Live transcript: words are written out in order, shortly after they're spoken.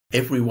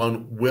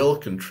everyone will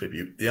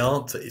contribute. The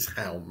answer is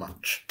how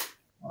much.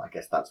 Well, I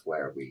guess that's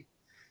where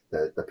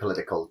the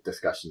political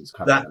discussions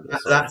come in.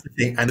 That's the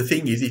thing. And the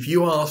thing is, if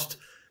you asked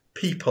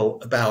people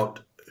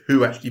about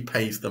who actually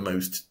pays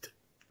the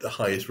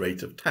highest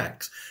rate of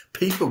tax,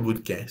 people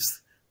would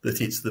guess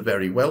that it's the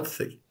very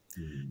wealthy.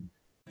 Mm.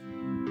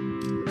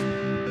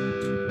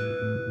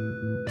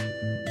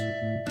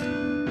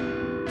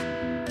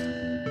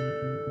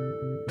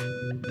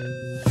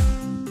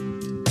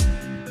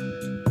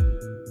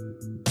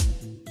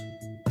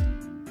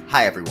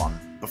 Hi everyone.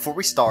 Before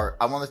we start,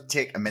 I want to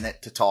take a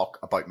minute to talk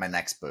about my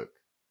next book.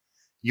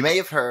 You may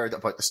have heard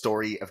about the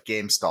story of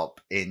GameStop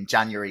in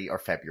January or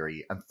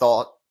February and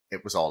thought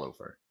it was all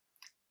over.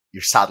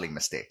 You're sadly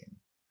mistaken.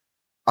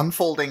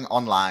 Unfolding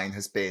online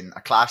has been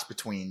a clash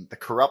between the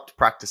corrupt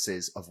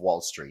practices of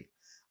Wall Street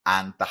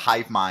and the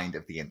hive mind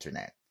of the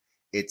internet.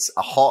 It's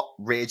a hot,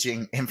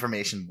 raging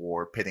information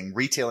war pitting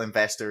retail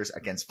investors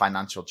against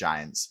financial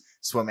giants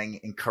swimming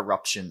in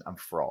corruption and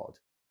fraud.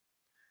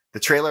 The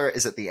trailer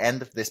is at the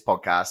end of this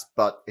podcast,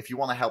 but if you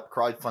want to help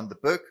crowdfund the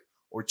book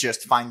or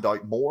just find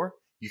out more,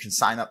 you can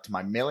sign up to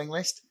my mailing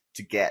list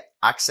to get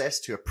access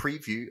to a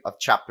preview of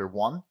chapter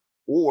 1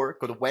 or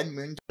go to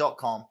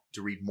whenmoon.com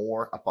to read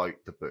more about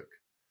the book.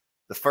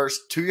 The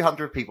first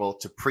 200 people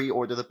to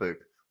pre-order the book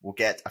will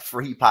get a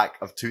free pack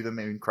of To the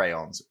Moon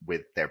crayons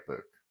with their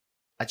book.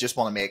 I just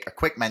want to make a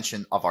quick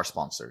mention of our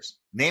sponsors.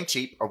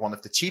 Namecheap are one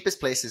of the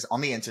cheapest places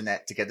on the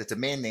internet to get a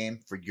domain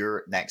name for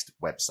your next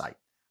website.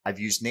 I've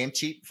used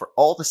Namecheap for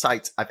all the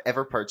sites I've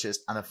ever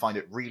purchased and have found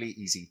it really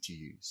easy to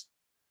use.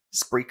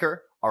 Spreaker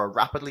are a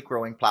rapidly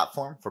growing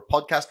platform for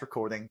podcast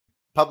recording,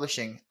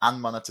 publishing,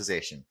 and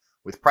monetization,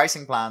 with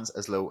pricing plans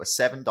as low as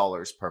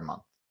 $7 per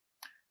month.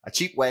 A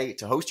cheap way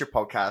to host your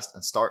podcast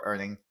and start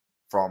earning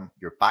from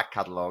your back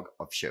catalogue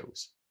of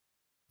shows.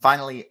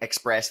 Finally,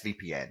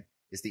 ExpressVPN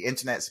is the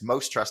internet's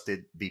most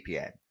trusted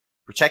VPN.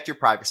 Protect your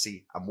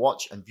privacy and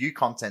watch and view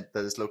content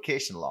that is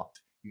location locked.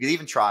 You could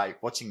even try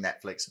watching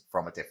Netflix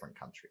from a different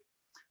country.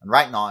 And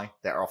right now,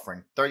 they're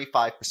offering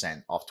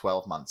 35% off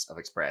 12 months of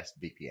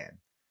ExpressVPN.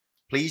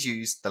 Please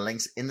use the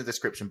links in the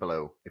description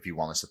below if you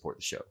want to support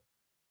the show.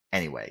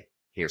 Anyway,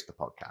 here's the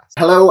podcast.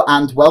 Hello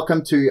and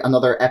welcome to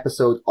another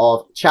episode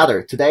of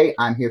Chatter. Today,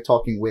 I'm here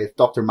talking with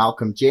Dr.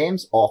 Malcolm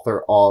James,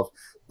 author of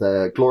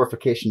The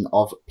Glorification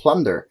of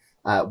Plunder.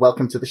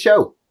 Welcome to the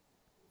show.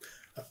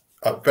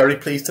 I'm very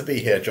pleased to be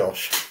here,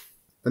 Josh.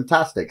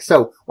 Fantastic.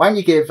 So why don't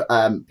you give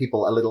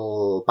people a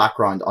little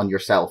background on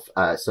yourself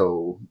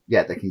so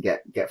they can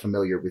get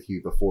familiar with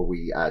you before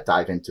we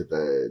dive into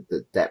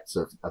the depths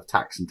of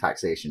tax and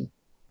taxation.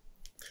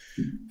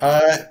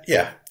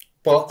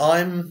 Well,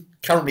 I'm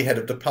currently head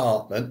of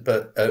department,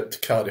 but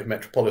at Cardiff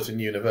Metropolitan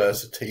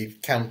University,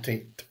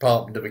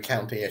 Department of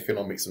Accounting,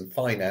 Economics and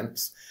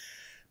Finance.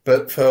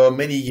 But for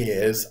many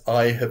years,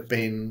 I have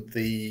been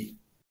the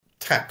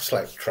tax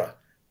lecturer,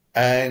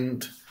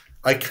 and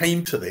I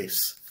came to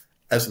this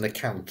as an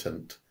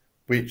accountant,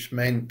 which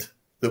meant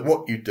that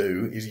what you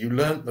do is you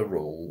learnt the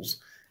rules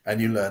and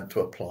you learnt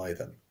to apply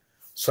them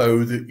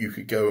so that you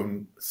could go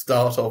and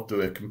start off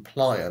doing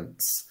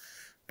compliance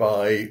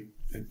by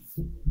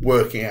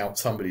working out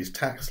somebody's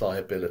tax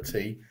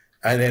liability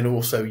and then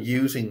also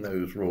using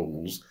those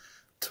rules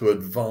to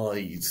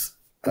advise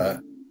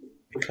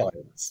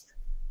clients.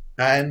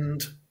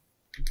 And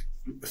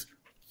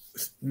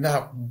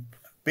now,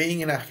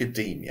 being in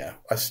academia,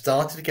 I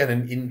started to get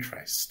an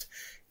interest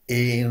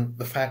in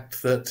the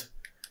fact that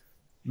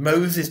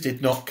Moses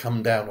did not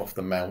come down off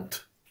the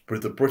mount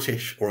with the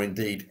British or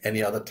indeed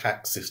any other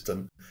tax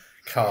system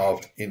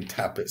carved in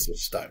tablets of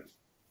stone.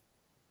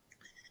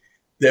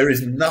 There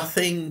is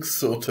nothing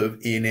sort of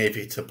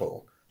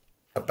inevitable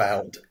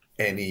about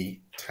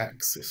any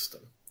tax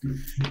system.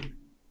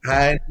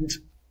 And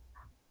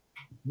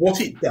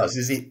what it does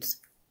is it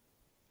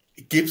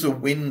gives a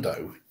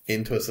window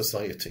into a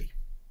society,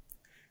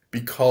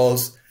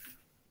 because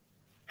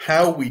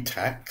how we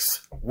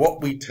tax,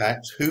 what we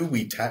tax, who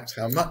we tax,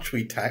 how much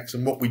we tax,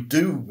 and what we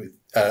do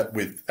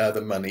with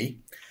the money.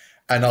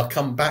 And I'll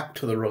come back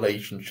to the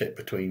relationship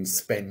between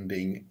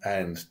spending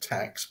and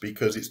tax,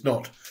 because it's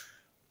not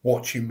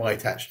what you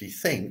might actually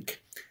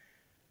think,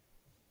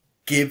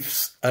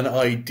 gives an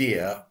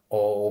idea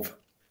of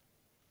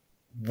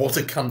what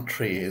a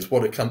country is,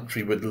 what a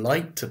country would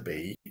like to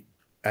be,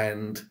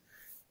 and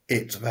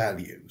its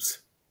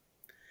values.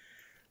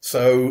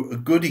 So a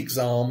good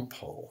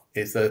example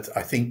is that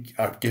I think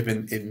I've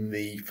given in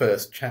the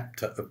first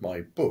chapter of my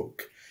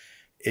book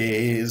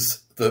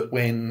is that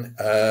when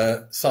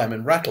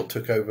Simon Rattle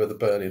took over the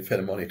Berlin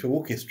Philharmonic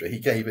Orchestra, he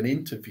gave an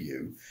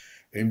interview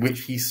in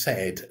which he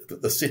said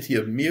that the city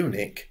of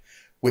Munich,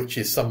 which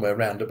is somewhere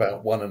around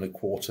about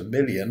 1.25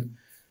 million,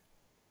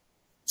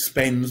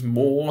 spends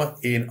more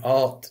in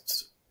art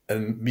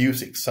and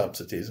music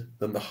subsidies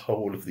than the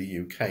whole of the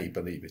UK,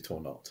 believe it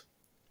or not.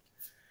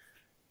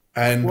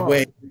 And wow.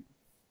 When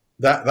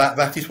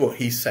that is what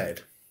he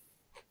said.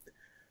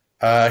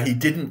 He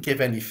didn't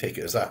give any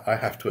figures, I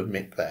have to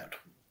admit that.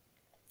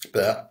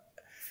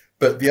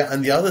 But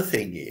the other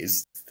thing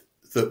is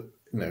that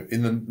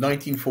in the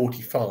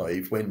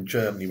 1945, when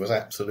Germany was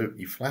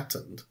absolutely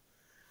flattened,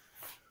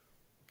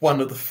 one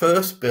of the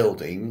first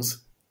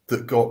buildings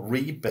that got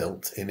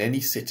rebuilt in any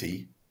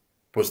city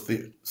was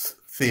the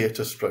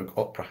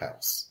theatre/opera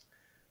house.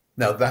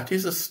 Now, that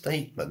is a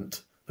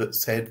statement that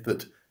said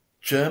that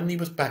Germany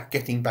was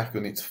getting back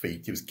on its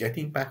feet. It was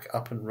getting back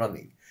up and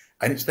running.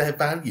 And it's their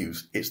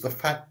values. It's the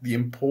fact, the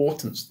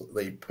importance that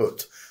they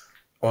put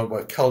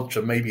on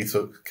culture, maybe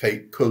sort of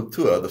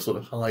culture, the sort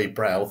of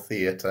highbrow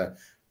theatre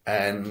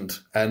and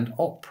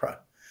opera.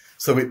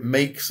 So it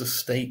makes a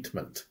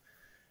statement.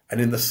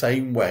 And in the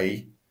same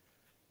way,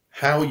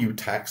 how you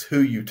tax,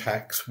 who you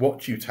tax,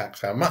 what you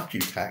tax, how much you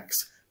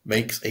tax,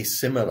 makes a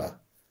similar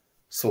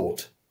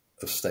sort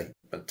of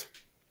statement.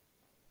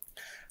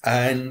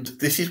 And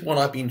this is what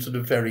I've been sort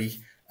of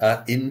very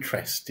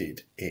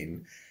interested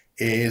in,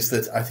 is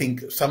that I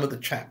think some of the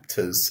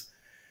chapters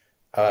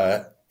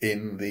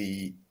in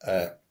the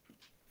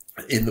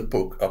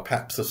book are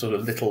perhaps a sort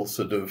of little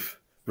sort of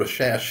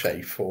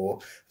recherche for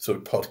sort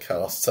of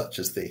podcasts such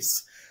as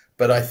this.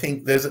 But I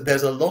think there's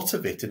a lot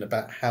of it in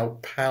about how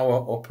power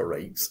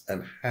operates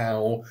and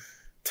how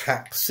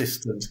tax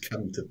systems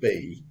come to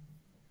be,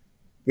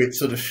 which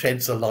sort of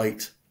sheds a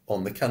light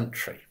on the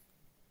country.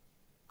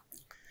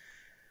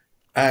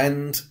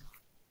 And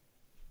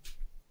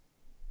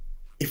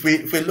if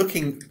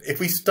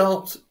we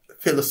start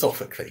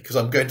philosophically, because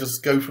I'm going to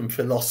just go from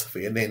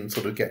philosophy and then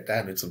sort of get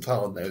down into some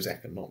hard-nosed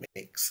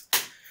economics.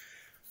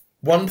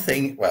 One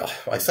thing, well,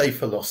 I say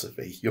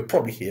philosophy, you'll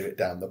probably hear it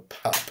down the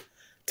pub.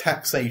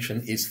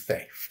 Taxation is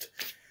theft.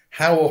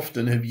 How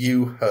often have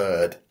you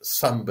heard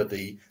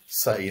somebody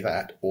say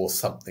that or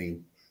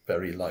something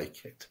very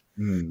like it?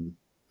 Mm.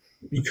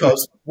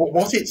 Because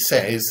what it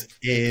says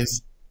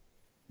is,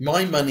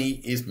 my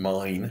money is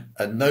mine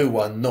and no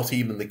one, not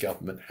even the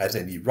government, has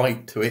any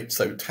right to it.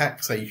 So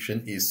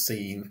taxation is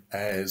seen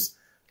as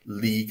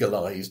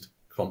legalized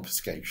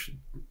confiscation.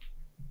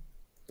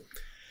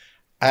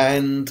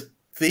 And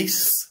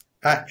this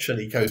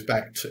actually goes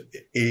back to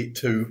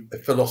a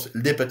philosophy,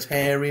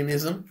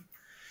 libertarianism.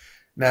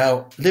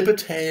 Now,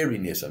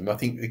 libertarianism, I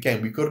think,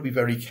 again, we've got to be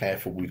very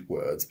careful with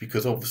words,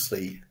 because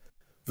obviously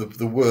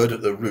the word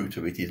at the root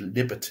of it is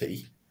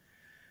liberty.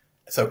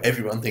 So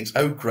everyone thinks,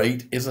 oh,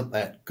 great, isn't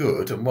that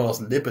good? And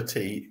whilst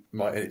liberty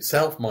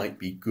itself might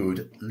be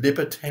good,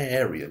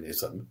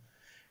 libertarianism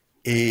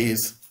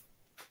is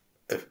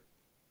a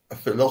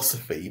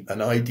philosophy,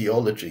 an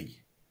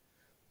ideology,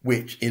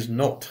 which is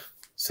not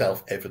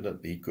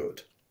self-evidently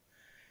good.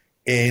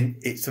 And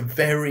it's a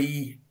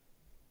very,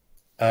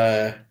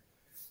 it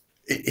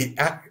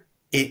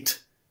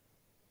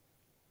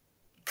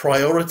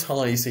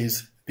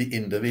prioritizes the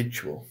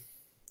individual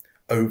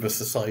over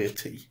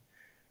society.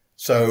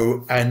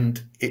 So,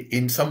 and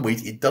in some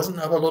ways, it doesn't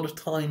have a lot of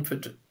time for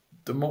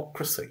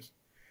democracy,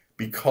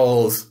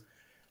 because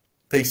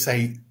they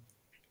say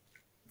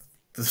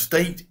the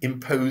state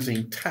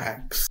imposing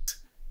tax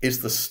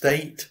is the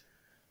state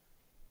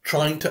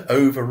trying to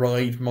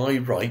override my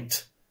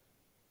right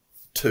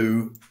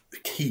to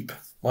keep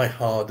my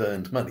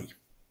hard-earned money.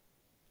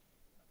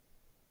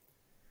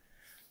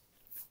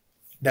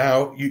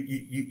 Now,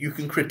 you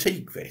can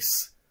critique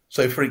this.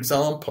 So, for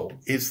example,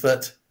 is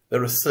that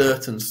there are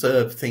certain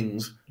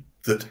things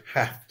that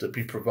have to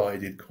be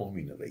provided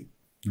communally.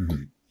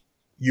 Mm-hmm.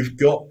 You've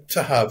got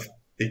to have,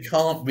 they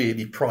can't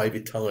really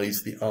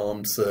privatise the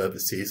armed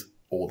services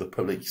or the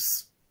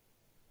police,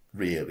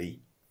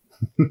 really.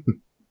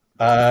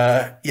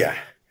 Yeah.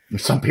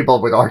 Some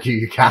people would argue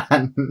you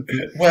can.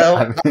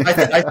 Well,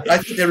 I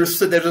think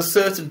there's a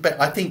certain,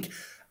 I think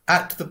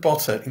at the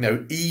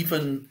bottom,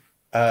 even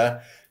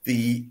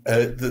the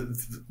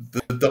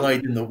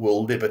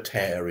dyed-in-the-wool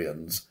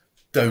libertarians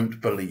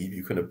don't believe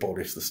you can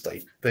abolish the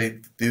state.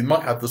 They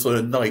might have the sort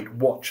of night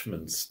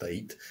watchman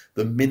state,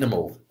 the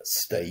minimal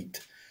state,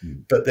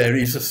 but there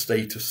is a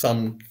state of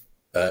some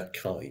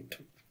kind.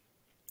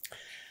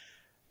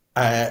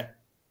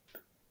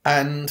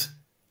 And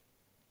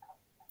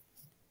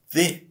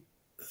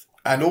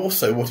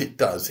also what it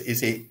does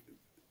is it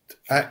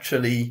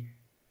actually,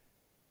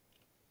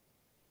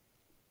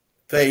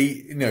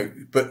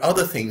 but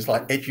other things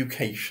like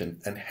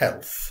education and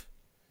health,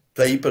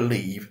 they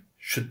believe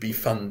should be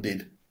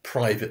funded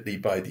privately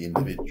by the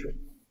individual,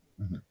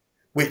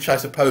 which I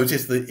suppose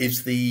is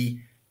the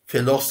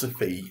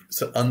philosophy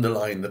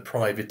underlying the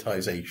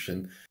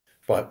privatization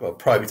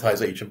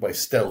by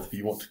stealth, if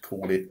you want to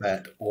call it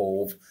that,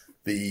 of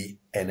the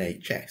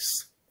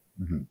NHS.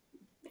 Mm-hmm.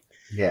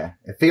 Yeah,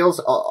 it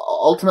feels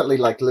ultimately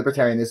like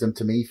libertarianism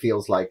to me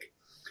feels like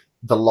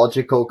the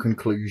logical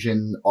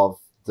conclusion of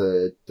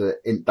the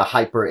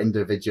hyper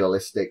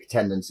individualistic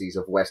tendencies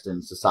of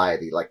Western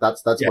society. Like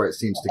that's where it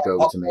seems to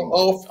go to me.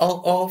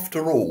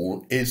 After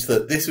all, is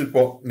that this is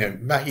what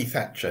Maggie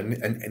Thatcher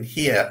and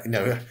here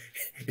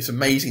it's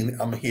amazing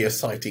that I'm here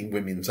citing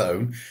Women's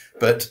Own,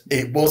 but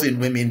it was in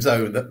Women's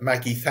Own that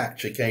Maggie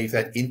Thatcher gave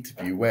that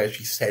interview where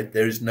she said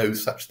there is no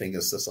such thing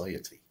as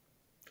society.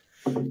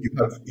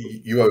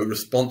 You owe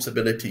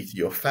responsibility to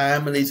your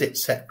families,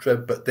 etc.,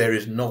 but there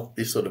is not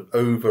this sort of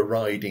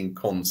overriding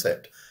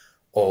concept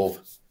of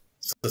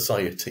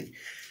society.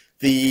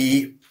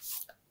 The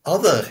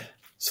other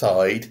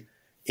side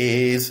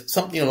is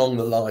something along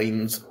the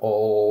lines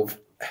of,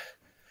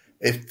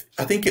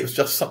 I think it was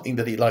just something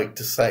that he liked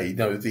to say, you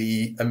know,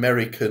 the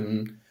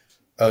American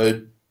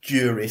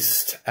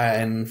jurist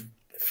and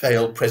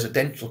failed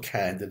presidential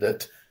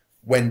candidate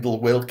Wendell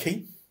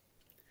Willkie,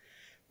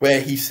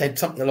 where he said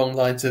something along the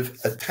lines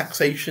of,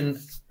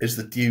 taxation is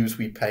the dues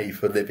we pay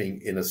for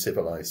living in a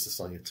civilized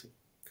society.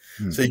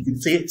 So you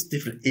can see it's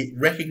different. It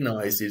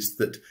recognizes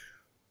that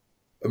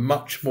a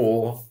much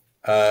more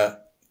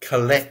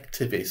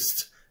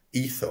collectivist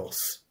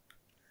ethos,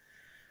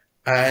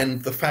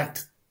 and the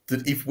fact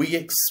that if we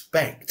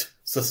expect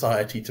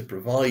society to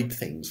provide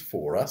things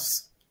for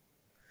us,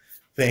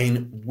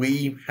 then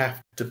we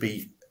have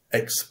to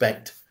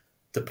expect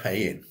to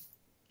pay in.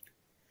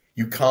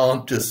 You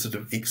can't just sort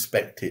of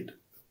expect it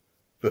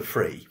for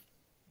free.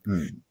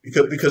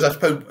 Because I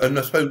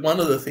suppose one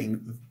of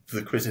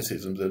the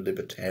criticisms of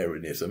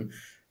libertarianism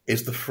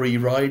is the free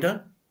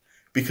rider,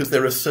 because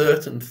there are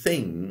certain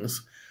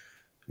things,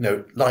 you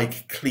know,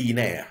 like clean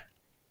air.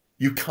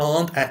 You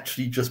can't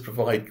actually just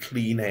provide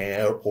clean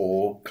air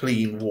or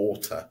clean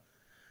water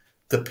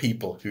to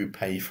people who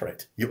pay for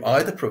it. You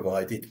either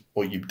provide it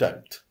or you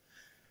don't.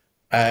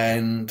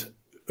 And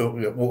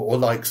or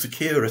like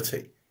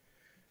security.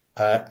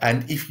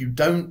 And if you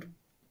don't,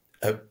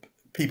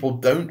 people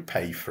don't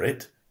pay for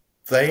it,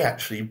 they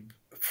actually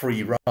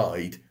free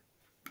ride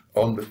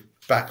on the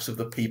backs of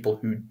the people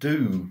who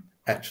do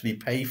actually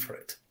pay for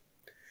it.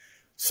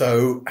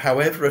 So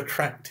however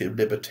attractive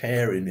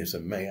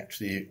libertarianism may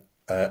actually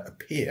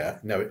appear,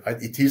 no,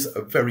 it is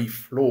a very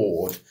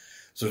flawed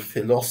sort of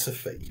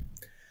philosophy.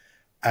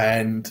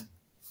 And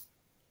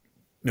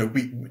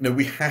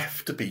we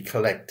have to be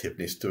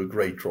collectivist to a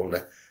greater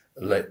or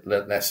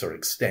lesser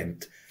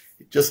extent.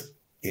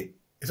 It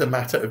is a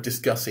matter of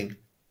discussing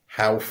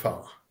how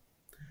far.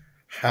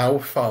 How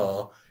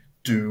far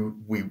do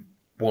we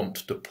want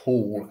to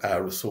pool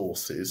our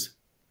resources?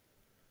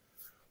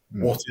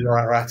 What are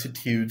our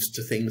attitudes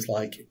to things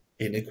like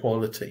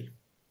inequality?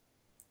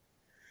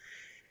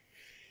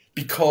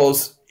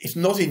 Because it's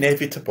not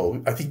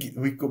inevitable. I think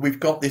we've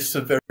got this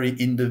very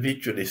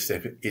individualist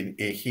in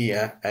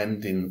here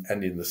and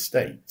in the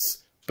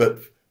States. But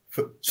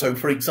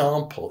for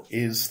example,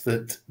 is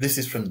that this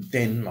is from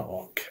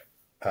Denmark.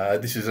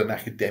 This is an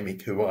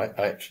academic who I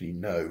actually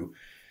know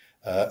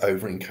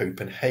over in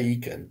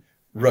Copenhagen,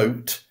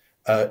 wrote,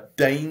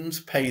 Danes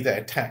pay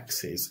their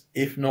taxes,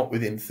 if not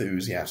with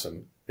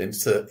enthusiasm, then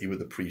certainly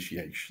with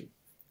appreciation.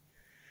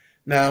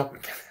 Now,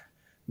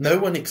 no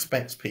one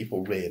expects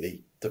people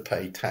really to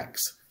pay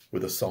tax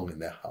with a song in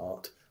their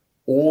heart.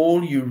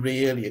 All you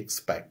really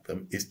expect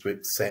them is to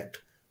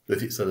accept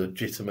that it's a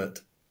legitimate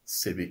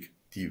civic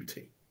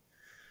duty.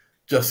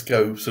 Just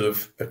go sort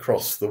of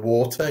across the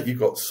water, you've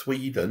got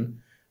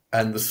Sweden,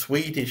 and the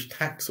Swedish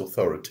tax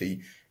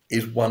authority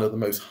is one of the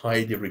most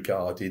highly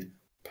regarded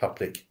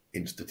public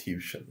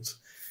institutions.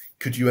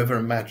 Could you ever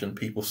imagine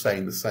people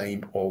saying the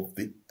same of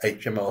the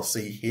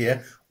HMRC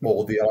here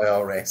or the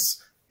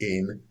IRS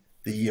in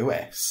the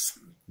US?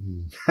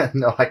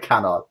 No, I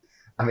cannot.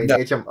 I mean, No.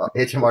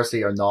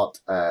 HMRC are not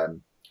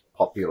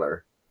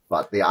popular,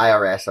 but the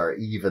IRS are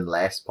even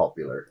less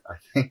popular, I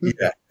think.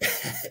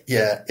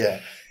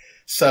 Yeah.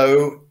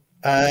 So,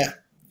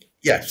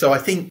 so I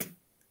think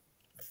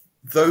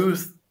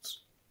those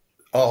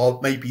are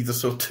maybe the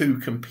sort of two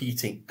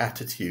competing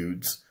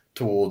attitudes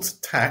towards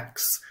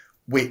tax,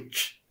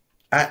 which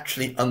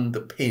actually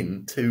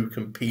underpin two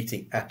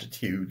competing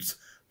attitudes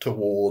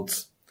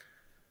towards,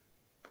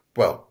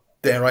 well,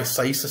 dare I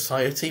say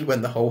society,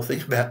 when the whole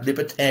thing about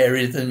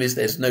libertarianism is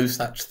there's no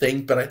such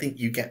thing. But I think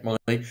you get my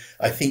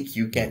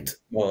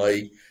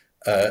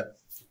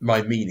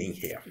my meaning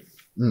here.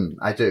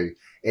 I do.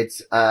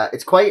 It's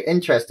quite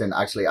interesting,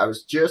 actually. I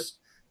was just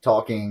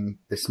talking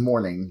this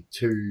morning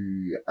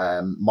to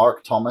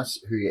Mark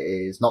Thomas, who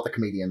is not the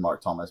comedian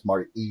Mark Thomas,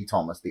 Mark E.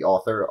 Thomas, the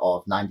author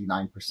of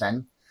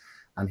 99%.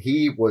 And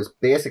he was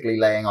basically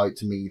laying out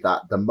to me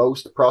that the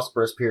most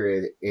prosperous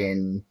period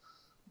in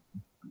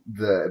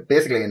the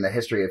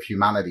history of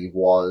humanity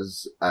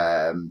was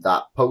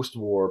that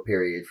post-war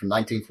period from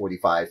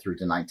 1945 through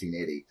to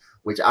 1980,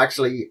 which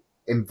actually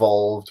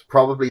involved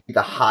probably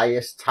the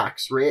highest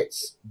tax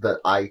rates that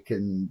I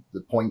can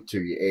point to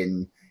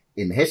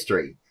in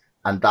history.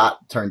 And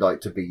that turned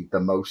out to be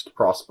the most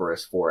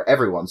prosperous for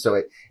everyone.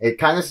 So it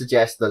kind of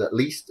suggests that at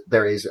least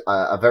there is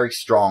a very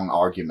strong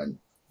argument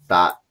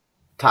that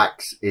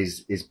tax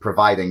is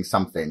providing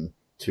something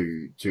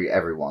to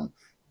everyone.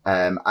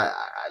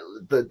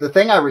 The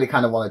thing I really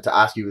kind of wanted to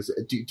ask you is,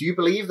 do you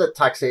believe that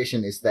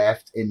taxation is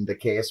theft in the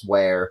case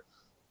where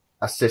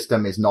a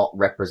system is not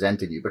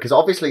representing you? Because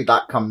obviously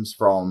that comes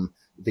from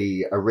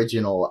the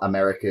original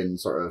American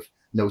sort of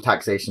no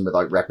taxation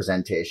without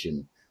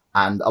representation.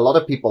 And a lot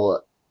of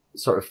people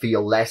sort of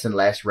feel less and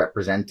less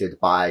represented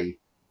by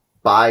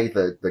by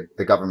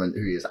the government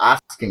who is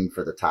asking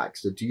for the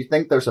tax. So do you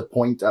think there's a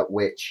point at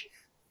which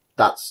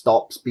that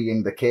stops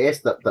being the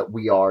case, that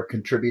we are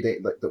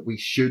contributing, that we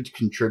should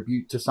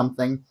contribute to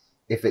something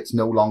if it's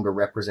no longer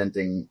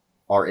representing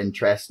our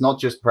interests, not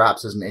just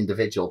perhaps as an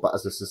individual, but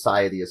as a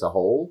society as a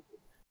whole?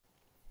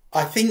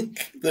 I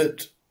think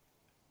that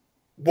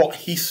what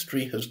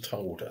history has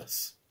told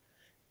us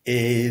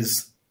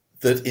is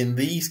that in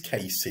these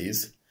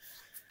cases,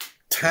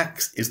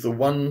 tax is the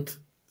one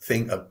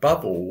thing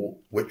above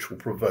all which will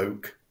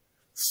provoke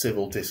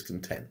civil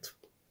discontent.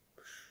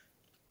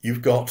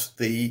 You've got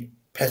the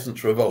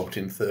Peasants' Revolt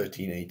in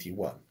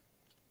 1381.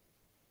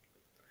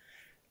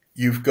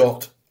 You've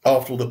got,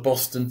 after all, the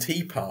Boston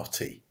Tea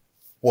Party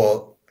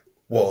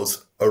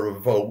was a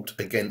revolt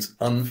against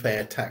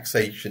unfair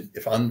taxation,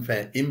 if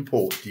unfair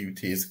import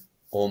duties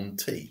on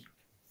tea.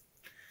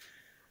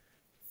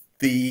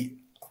 There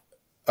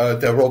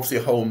were obviously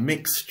a whole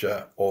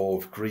mixture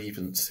of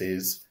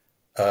grievances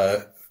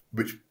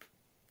which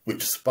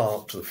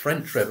sparked the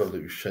French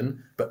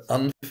Revolution, but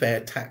unfair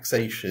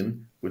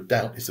taxation would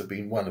doubtless have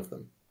been one of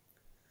them.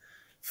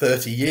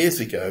 30 years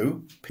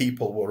ago,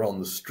 people were on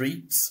the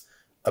streets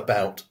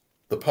about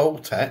the poll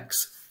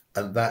tax,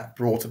 and that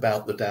brought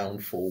about the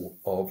downfall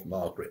of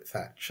Margaret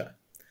Thatcher.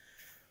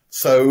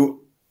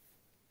 So,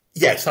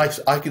 yes,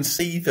 I can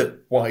see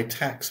that why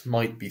tax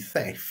might be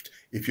theft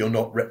if you're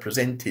not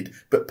represented,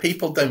 but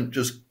people don't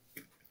just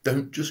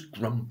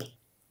grumble.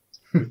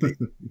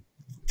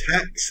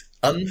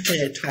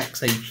 Unfair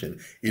taxation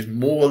is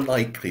more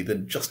likely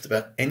than just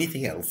about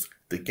anything else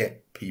to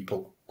get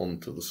people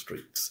onto the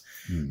streets.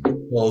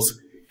 Because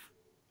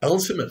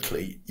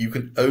ultimately you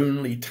can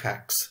only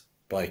tax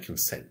by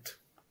consent.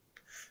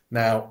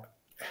 Now,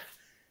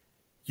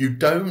 you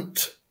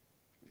can't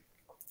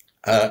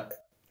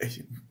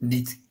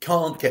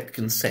get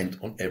consent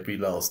on every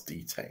last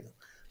detail,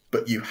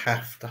 but you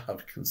have to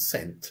have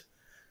consent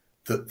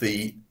that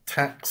the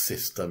tax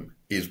system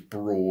is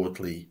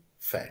broadly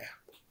fair.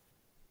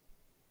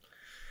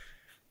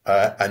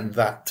 And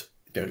that,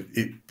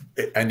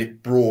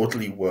 it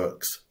broadly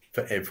works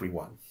for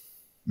everyone.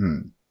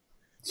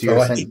 So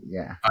I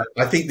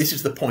think this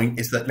is the point,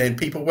 is that then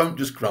people won't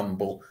just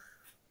grumble,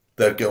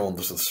 they'll go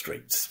onto the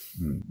streets.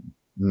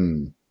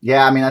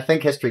 Yeah, I mean, I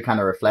think history kind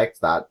of reflects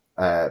that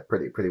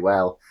pretty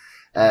well.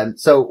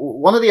 So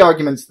one of the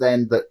arguments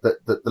then that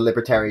the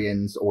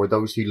libertarians or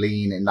those who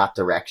lean in that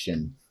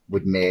direction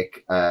would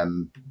make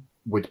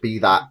would be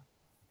that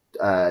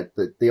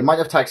the amount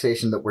of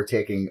taxation that we're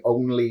taking,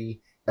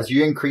 only as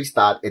you increase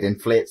that, it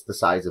inflates the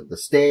size of the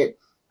state,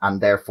 and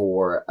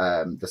therefore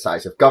the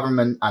size of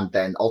government, and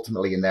then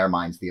ultimately in their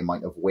minds the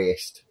amount of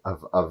waste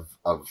of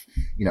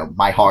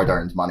my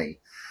hard-earned money.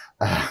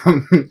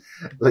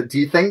 Do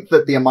you think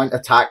that the amount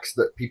of tax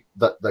that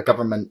the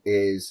government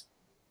is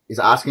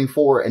asking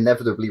for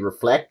inevitably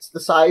reflects the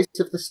size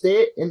of the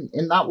state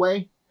in that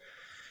way?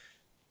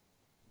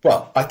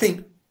 Well, I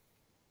think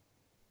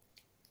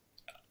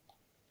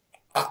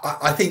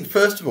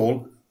first of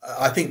all,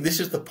 I think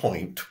this is the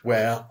point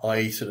where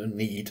I sort of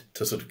need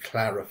to sort of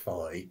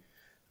clarify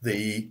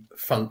the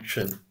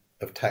function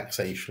of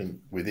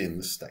taxation within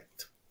the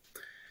state.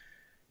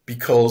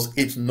 Because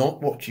it's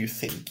not what you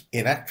think.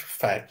 In actual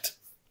fact,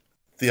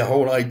 the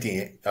whole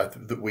idea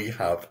that we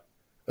have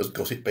has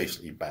got it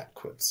basically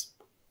backwards.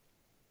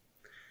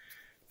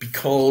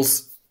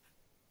 Because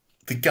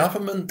the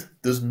government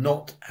does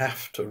not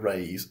have to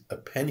raise a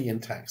penny in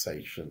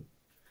taxation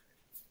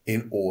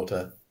in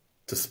order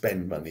to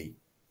spend money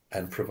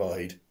and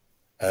provide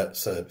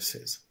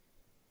services.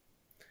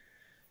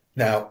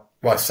 Now,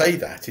 why I say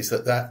that is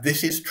that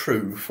this is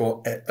true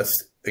for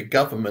a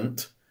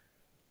government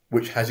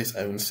which has its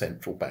own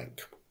central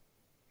bank.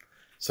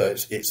 So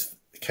it's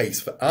the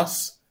case for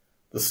us,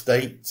 the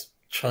state,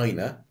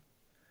 China,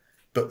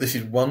 but this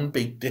is one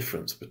big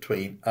difference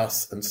between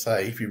us and,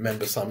 say, if you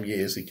remember some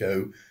years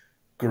ago,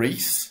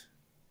 Greece,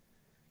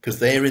 because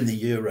they're in the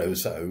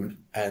Eurozone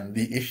and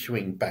the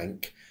issuing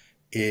bank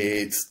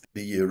is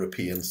the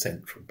European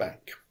Central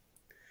Bank.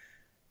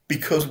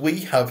 Because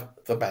we have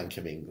the Bank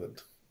of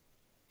England.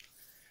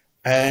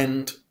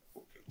 And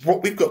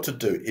what we've got to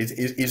do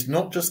is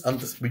not just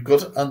we've got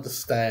to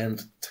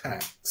understand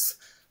tax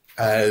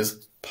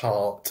as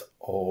part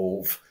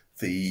of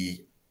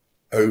the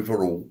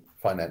overall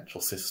financial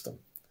system.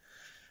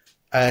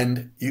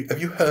 And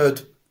have you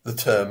heard the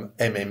term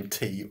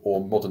MMT,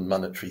 or modern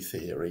monetary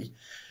theory?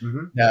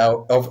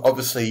 Now,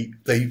 obviously,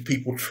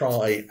 people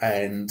try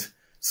and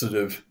sort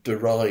of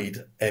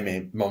deride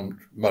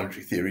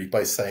monetary theory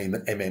by saying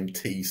that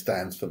MMT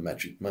stands for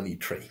magic money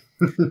tree.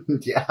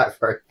 Yeah, I've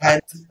heard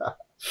that.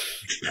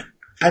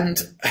 And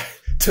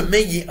to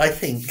me, I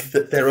think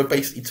that there are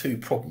basically two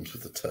problems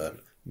with the term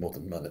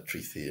modern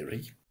monetary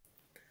theory.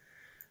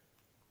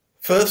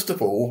 First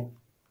of all,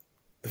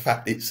 the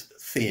fact it's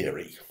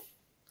theory.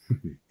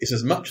 It's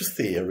as much a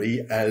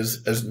theory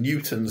as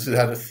Newton's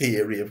had a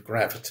theory of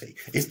gravity.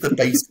 It's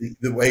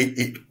the way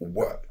it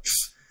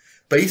works.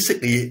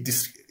 Basically,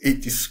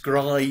 it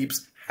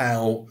describes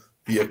how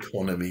the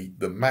economy,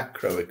 the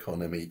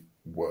macroeconomy,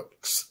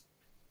 works.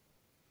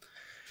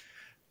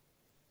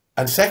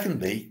 And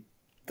secondly,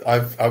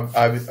 I've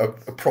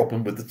a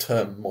problem with the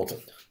term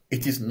modern.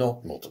 It is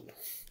not modern.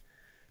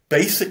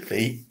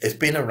 Basically, it's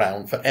been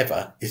around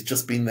forever. It's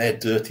just been their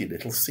dirty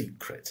little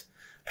secret.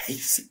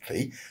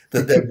 Basically,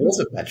 that there was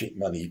a magic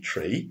money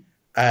tree,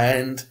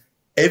 and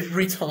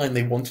every time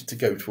they wanted to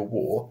go to a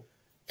war,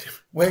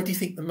 where do you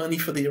think the money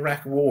for the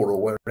Iraq War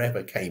or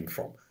wherever came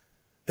from?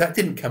 That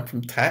didn't come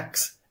from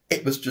tax.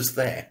 It was just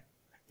there.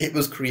 It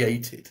was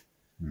created.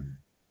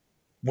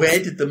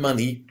 Where did the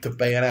money to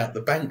bail out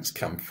the banks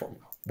come from?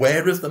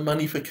 Where has the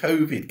money for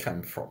COVID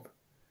come from?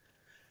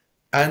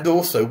 And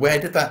also, where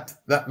did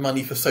that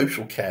money for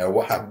social care, or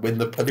what happened when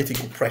the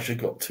political pressure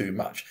got too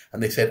much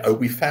and they said, oh,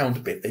 we found a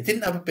bit. They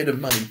didn't have a bit of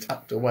money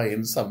tucked away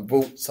in some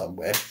vault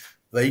somewhere.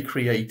 They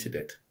created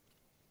it.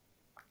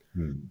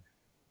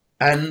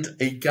 And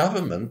a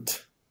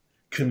government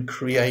can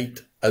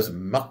create as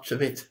much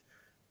of it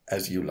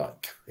as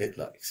it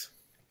likes.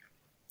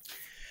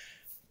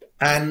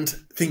 And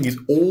the thing is,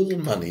 all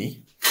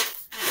money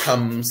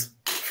comes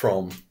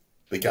from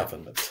the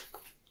government.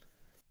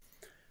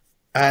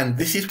 And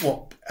this is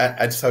what,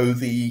 and so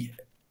the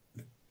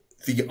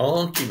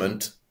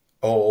argument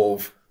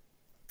of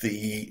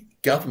the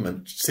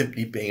government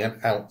simply being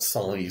an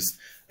outsized,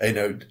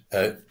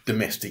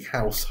 domestic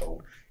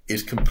household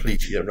is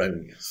completely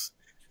erroneous,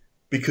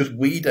 because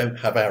we don't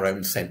have our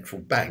own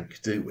central bank,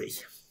 do we?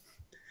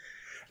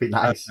 Be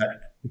nice.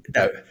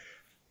 No,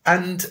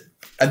 and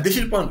this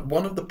is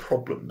one of the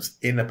problems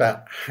in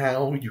about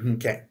how you can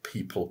get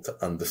people to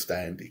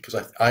understand it,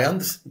 because I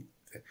understand.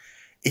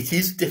 It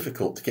is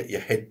difficult to get your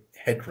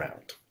head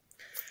round.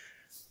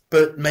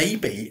 But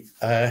maybe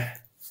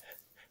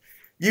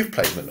you've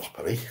played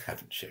Monopoly,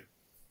 haven't you?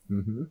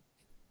 Mm-hmm.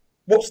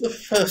 What's the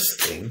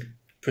first thing,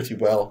 pretty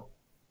well,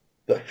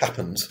 that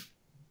happens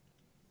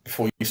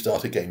before you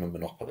start a game of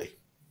Monopoly?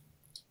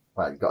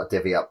 Well, you've got to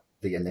divvy up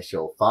the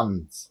initial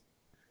funds.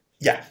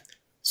 Yeah.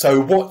 So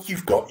what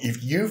you've got,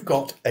 if you've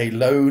got a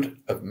load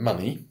of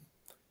money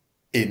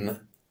in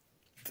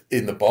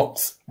the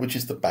box, which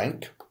is the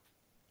bank,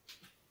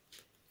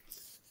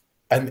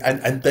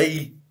 and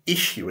they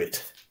issue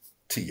it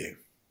to you.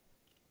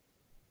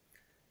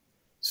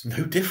 It's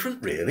no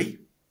different, really.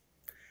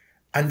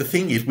 And the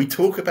thing is, we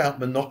talk about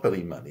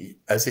monopoly money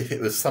as if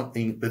it was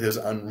something that is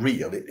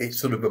unreal. It's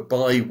sort of a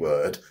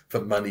byword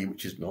for money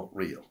which is not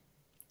real.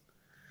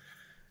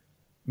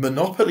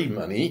 Monopoly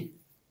money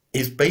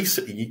is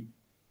basically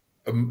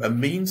a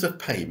means of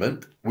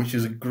payment which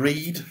is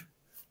agreed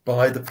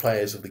by the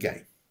players of the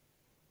game.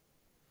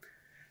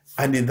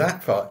 And in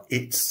that part,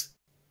 it's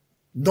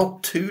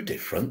not too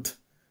different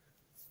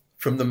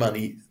from the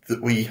money that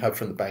we have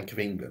from the Bank of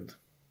England.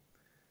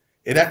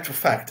 In actual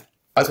fact,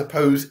 I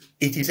suppose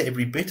it is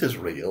every bit as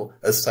real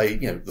as, say,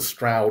 the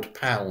Stroud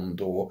pound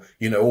or,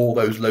 all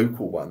those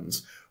local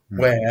ones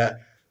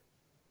where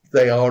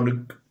they are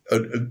an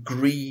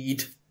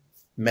agreed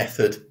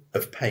method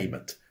of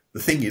payment.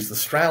 The thing is, the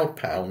Stroud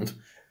pound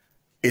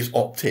is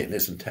opt-in,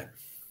 isn't it?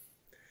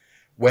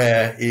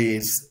 Where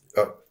is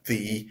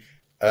the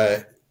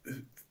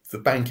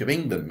Bank of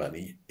England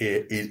money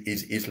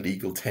is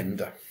legal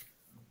tender.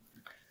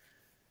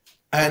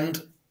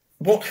 And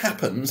what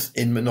happens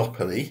in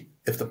Monopoly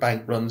if the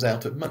bank runs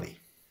out of money?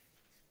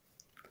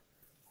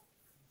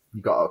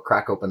 You've got to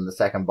crack open the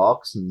second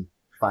box and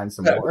find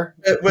some more.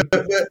 Well,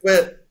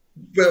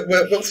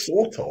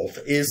 sort of,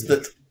 is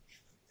that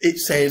it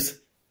says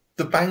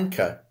the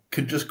banker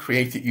could just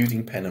create it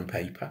using pen and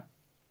paper.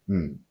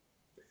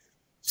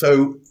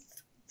 So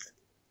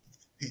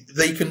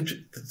they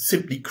can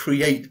simply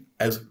create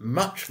as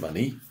much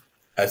money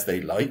as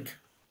they like.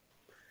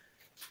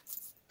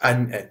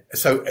 And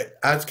so,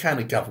 as can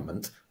a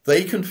government,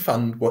 they can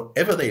fund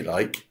whatever they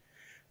like.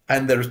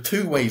 And there are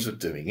two ways of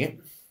doing it,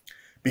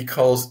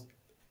 because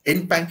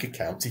in bank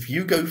accounts, if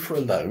you go for a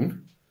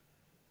loan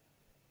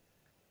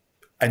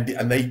and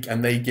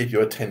they give you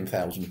a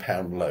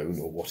 £10,000 loan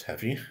or what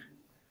have you,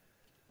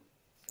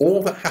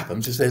 all that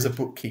happens is there's a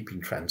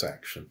bookkeeping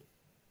transaction.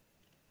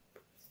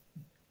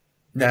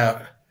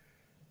 Now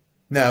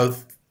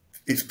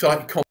it's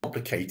quite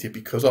complicated,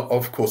 because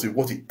of course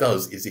what it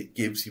does is it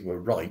gives you a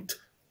right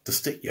to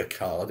stick your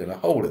card in a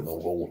hole in the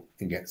wall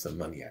and get some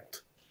money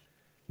out.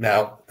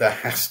 Now there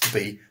has to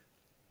be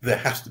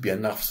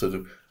enough sort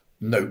of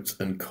notes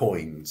and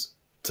coins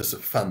to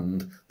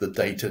fund the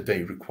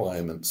day-to-day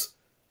requirements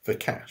for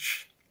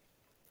cash.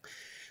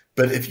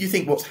 But if you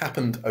think what's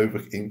happened over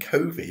in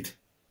COVID,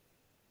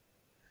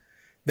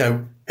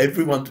 now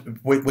everyone,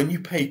 when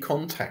you pay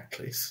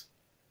contactless,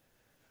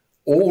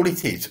 all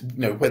it is,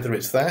 whether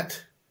it's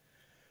that,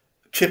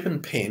 chip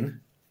and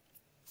pin,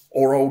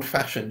 or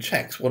old-fashioned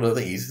checks, what are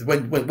these?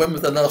 When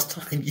was the last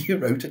time you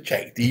wrote a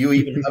check? Do you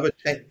even have a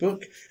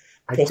checkbook?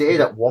 I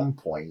did at one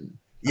point.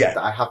 Yeah,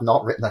 I have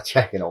not written a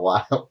check in a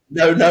while.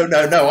 No.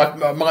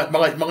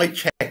 My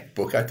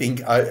checkbook, I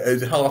think,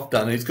 is half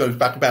done. It goes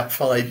back about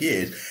 5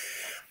 years,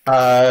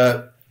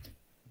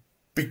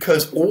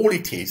 because all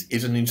it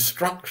is an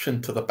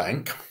instruction to the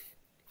bank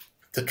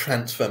to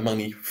transfer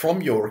money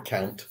from your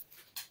account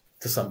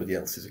to somebody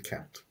else's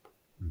account.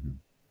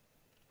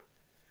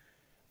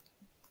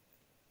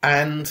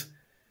 And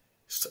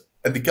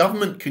the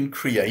government can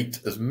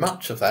create as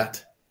much of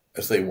that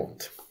as they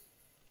want.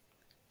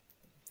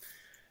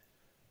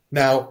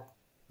 Now,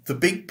 the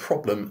big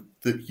problem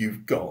that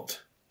you've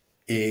got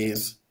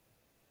is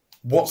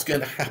what's going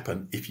to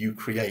happen if you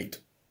create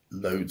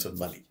loads of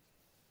money.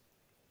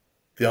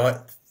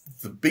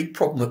 The big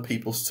problem that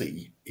people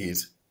see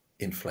is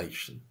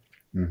inflation.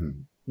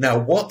 Mm-hmm. Now,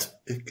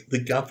 what the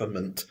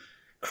government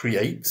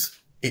creates,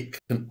 it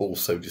can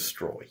also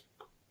destroy.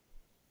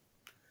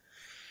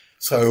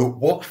 So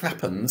what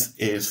happens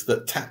is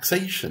that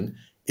taxation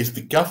is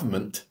the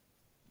government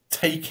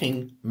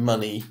taking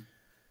money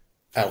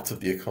out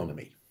of the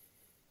economy.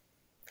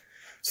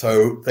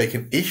 So they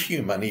can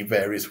issue money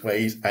various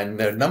ways, and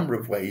there are a number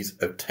of ways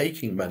of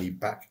taking money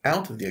back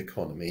out of the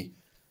economy,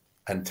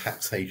 and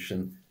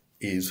taxation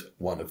is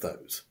one of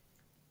those.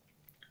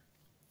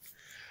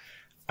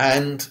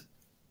 And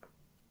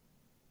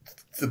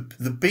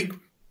the big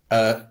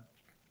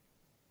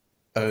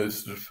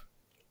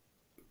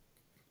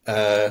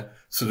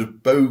sort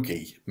of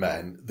bogey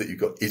man that you've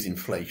got is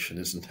inflation,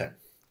 isn't it?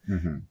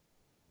 Mm-hmm.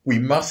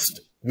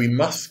 We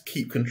must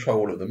keep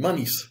control of the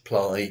money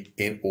supply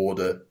in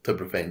order to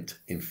prevent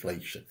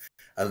inflation,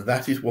 and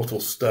that is what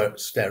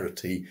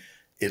austerity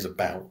is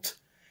about.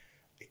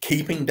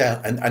 Keeping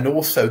down, and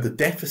also the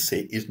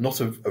deficit is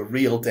not a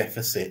real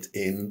deficit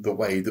in the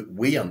way that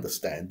we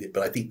understand it,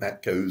 but I think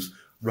that goes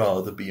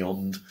rather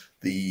beyond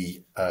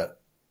the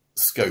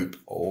scope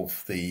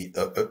of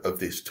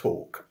this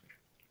talk.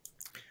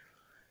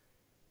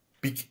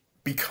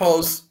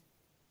 Because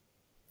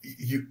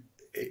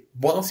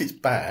whilst it's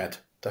bad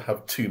to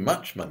have too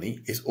much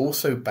money, it's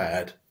also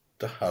bad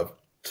to have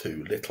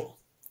too little.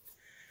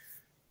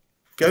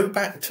 Go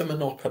back to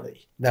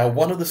monopoly. Now,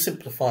 one of the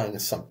simplifying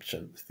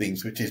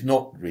things which is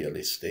not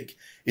realistic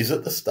is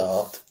at the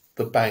start,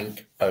 the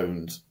bank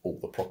owns all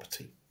the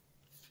property.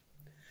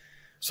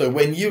 So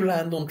when you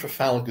land on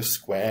Trafalgar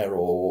Square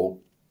or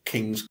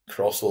King's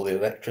Cross or the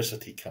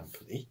electricity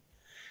company,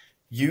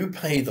 you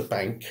pay the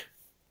bank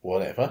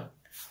whatever,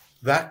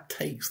 that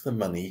takes the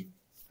money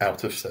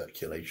out of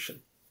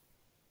circulation.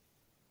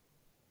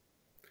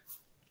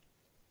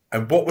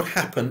 And what would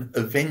happen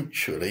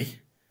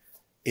eventually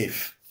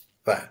if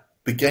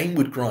the game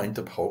would grind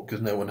to a halt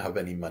because no one have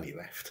any money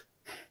left?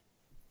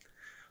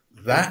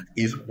 That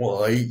is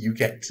why you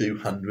get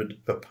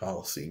 200 per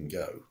passing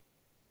go.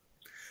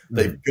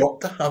 They've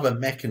got to have a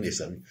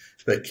mechanism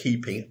for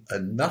keeping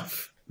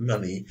enough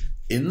money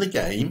in the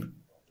game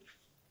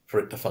for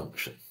it to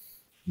function.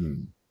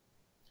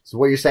 So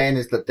what you're saying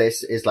is that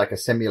this is like a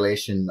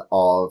simulation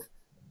of,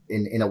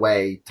 in a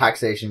way,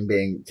 taxation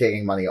being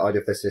taking money out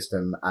of the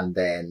system and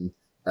then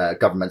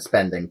government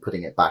spending,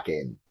 putting it back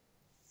in.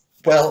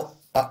 Well,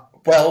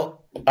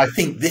 I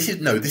think this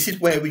is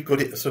where we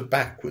got it sort of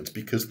backwards,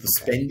 because the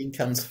spending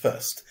comes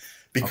first.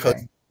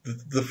 Because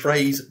the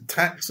phrase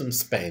tax and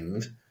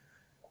spend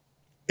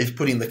is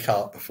putting the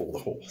cart before the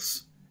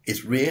horse.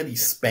 It's really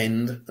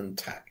spend and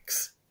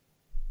tax,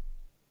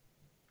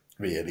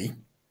 really.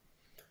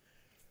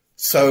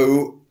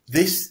 So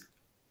this,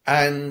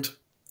 and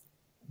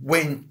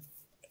when,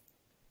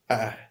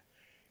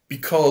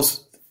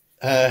 because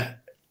the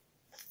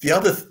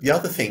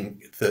other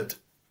thing that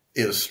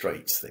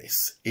illustrates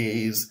this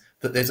is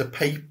that there's a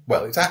paper.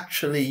 Well, it's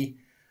actually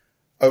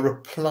a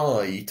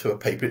reply to a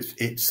paper.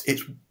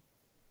 It's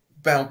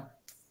about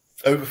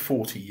over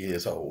 40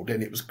 years old,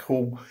 and it was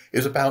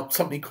about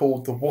something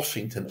called the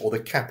Washington or the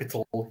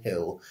Capitol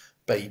Hill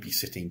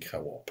Babysitting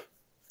Co-op.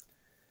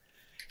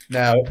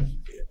 Now,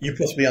 you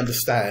possibly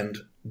understand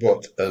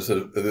what this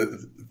sort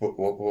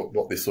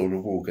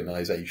of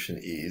organisation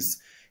is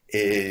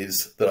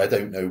that I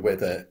don't know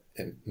whether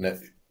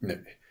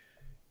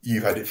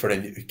you've had it for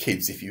any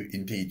kids, if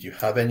you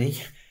have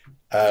any,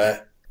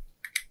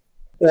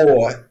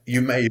 or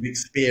you may have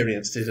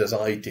experienced it as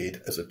I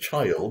did as a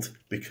child,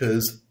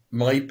 because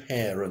my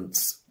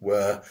parents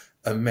were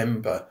a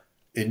member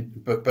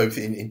both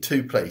in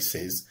two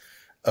places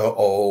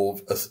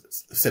of a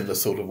similar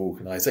sort of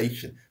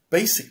organisation.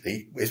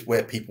 Basically, it's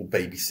where people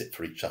babysit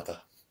for each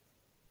other.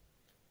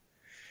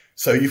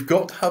 So you've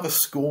got to have a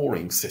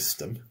scoring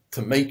system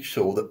to make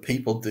sure that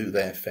people do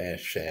their fair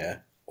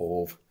share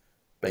of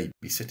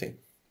babysitting.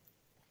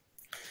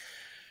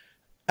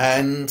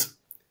 And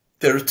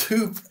there are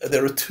two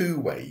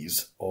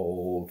ways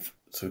of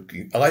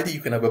either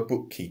you can have a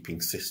bookkeeping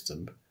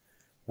system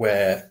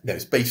where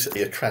it's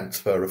basically a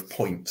transfer of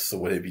points or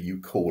whatever you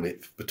call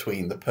it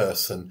between the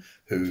person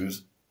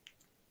who's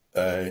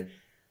had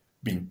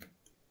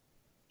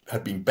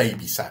been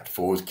babysat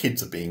for, as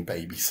kids are being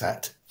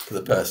babysat, to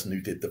the person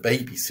who did the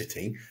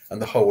babysitting,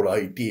 and the whole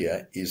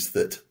idea is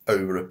that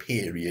over a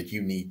period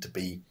you need to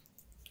be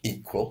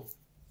equal.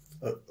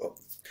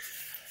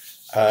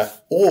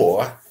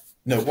 Or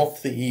no,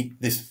 what the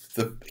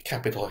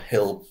Capitol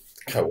Hill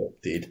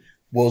Co-op did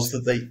was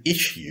that they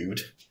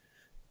issued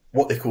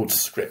what they called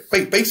scrip.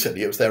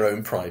 Basically, it was their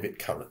own private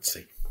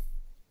currency.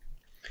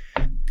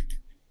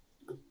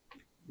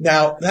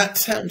 Now that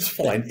sounds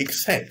fine,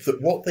 except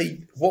that what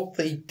they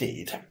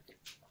did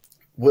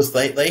was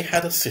they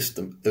had a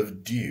system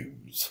of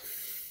dues.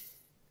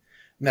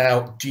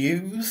 Now,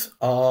 dues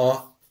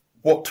are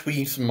what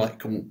we might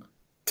call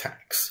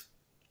tax.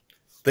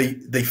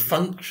 They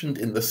functioned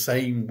in the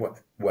same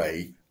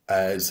way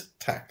as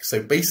tax.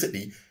 So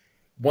basically,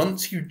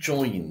 once you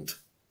joined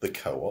the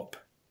co-op,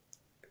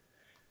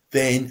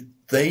 then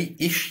they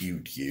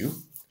issued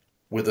you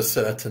with a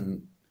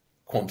certain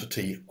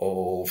quantity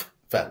of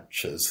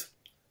vouchers.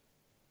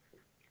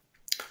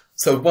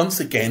 So once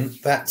again,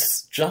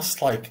 that's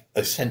just like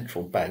a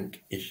central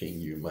bank issuing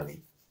you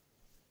money.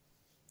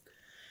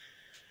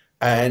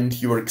 And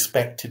you were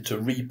expected to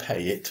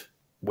repay it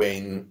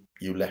when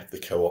you left the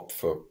co-op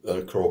for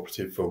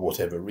cooperative for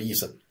whatever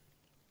reason.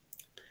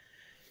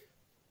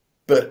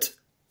 But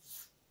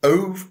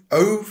over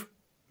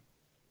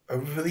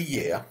the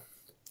year,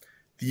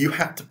 you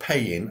had to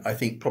pay in, I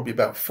think, probably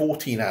about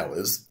 14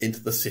 hours into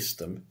the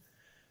system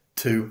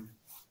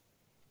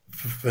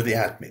for the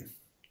admin.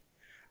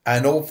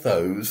 And of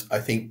those, I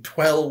think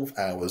 12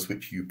 hours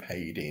which you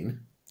paid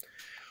in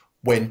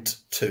went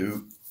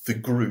to the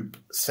group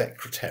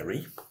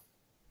secretary,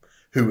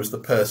 who was the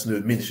person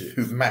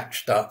who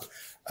matched up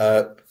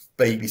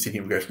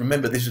babysitting requests.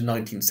 Remember, this is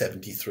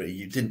 1973.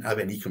 You didn't have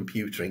any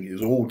computering. It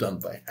was all done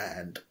by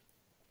hand.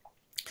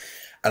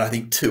 And I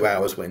think 2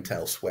 hours went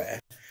elsewhere.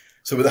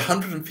 So with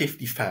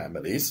 150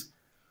 families,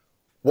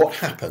 what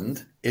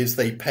happened is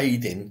they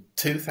paid in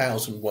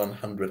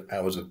 2,100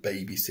 hours of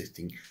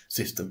babysitting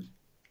system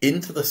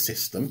into the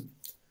system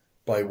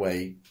by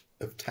way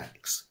of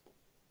tax.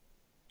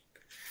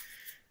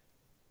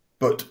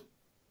 But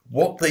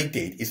what they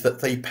did is that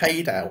they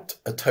paid out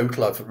a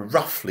total of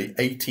roughly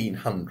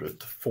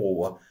 1,800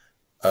 for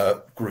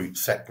group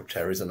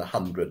secretaries and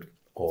 100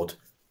 odd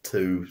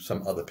to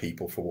some other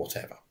people for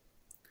whatever.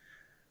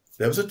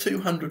 There was a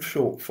 200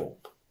 shortfall,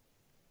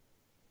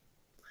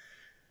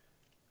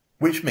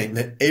 which meant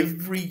that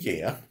every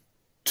year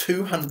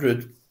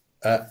 200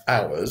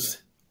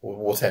 hours or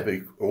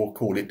whatever or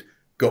call it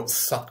got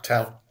sucked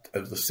out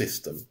of the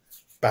system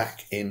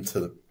back into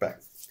the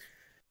back.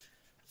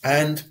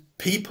 And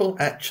people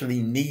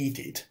actually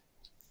needed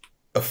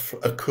a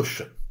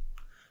cushion.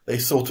 They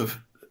sort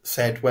of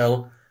said,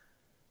 well,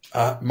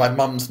 my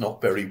mum's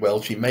not very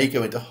well. She may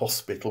go into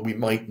hospital. We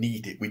might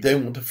need it. We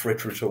don't want to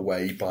fritter it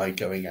away by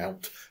going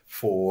out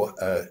for,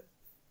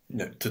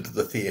 to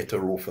the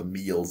theatre or for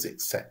meals,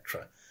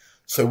 etc.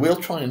 So we'll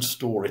try and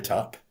store it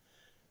up.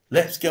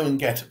 Let's go and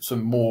get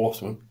some more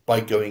by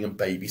going and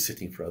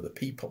babysitting for other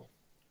people.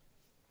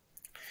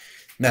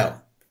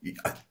 Now,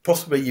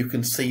 possibly you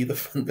can see the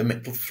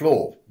fundamental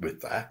flaw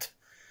with that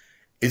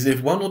is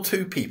if one or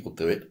two people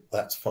do it,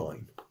 that's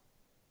fine.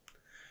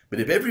 But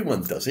if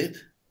everyone does it,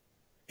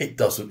 it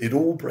doesn't. It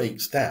all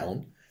breaks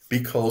down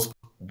because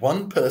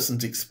one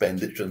person's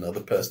expenditure and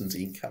another person's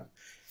income.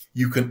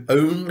 You can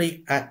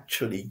only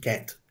actually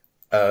get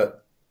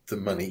the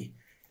money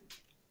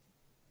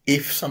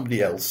if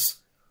somebody else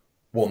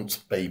wants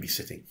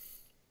babysitting.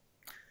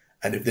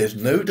 And if there's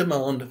no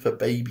demand for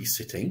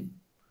babysitting,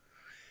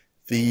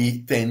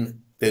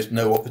 then there's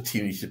no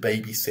opportunity to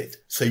babysit.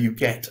 So you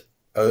get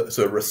a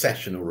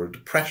recession or a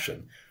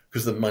depression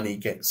because the money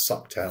gets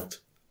sucked out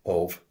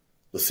of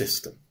the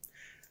system.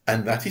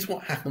 And that is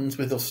what happens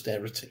with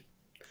austerity.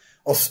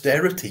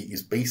 Austerity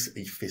is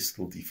basically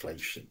fiscal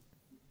deflation.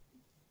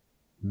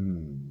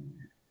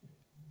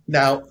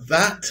 Now,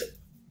 that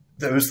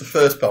was the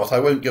first part. I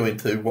won't go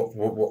into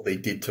what they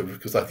did to,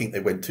 because I think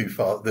they went too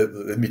far.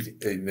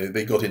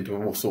 They got into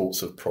all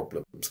sorts of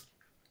problems.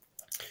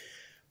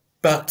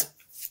 But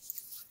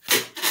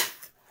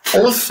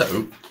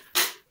also,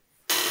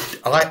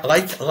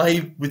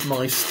 I with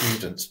my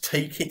students,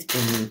 take it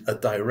in a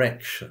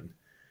direction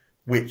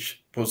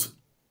which was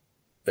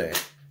there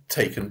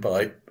taken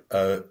by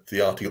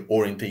the article,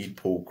 or indeed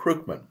Paul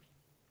Krugman.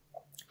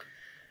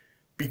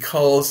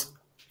 Because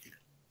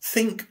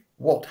think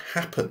what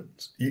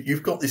happens.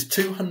 You've got this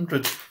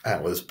 200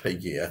 hours per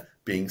year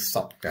being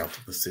sucked out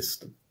of the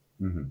system.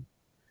 Mm-hmm.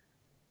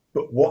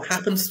 But what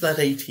happens to that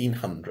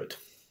 1,800?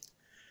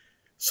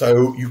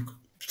 So you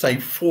say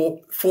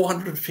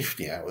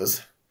 450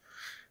 hours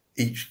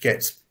each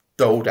gets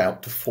doled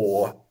out to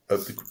 4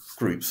 of the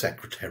group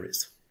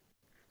secretaries,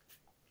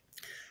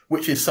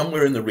 which is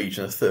somewhere in the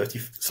region of 30.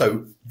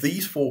 So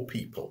these 4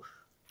 people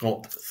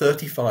got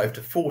 35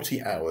 to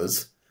 40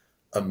 hours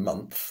a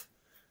month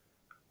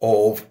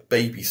of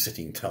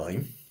babysitting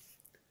time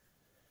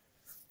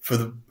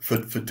for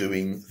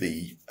doing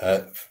the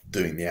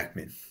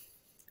admin.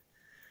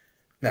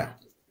 Now,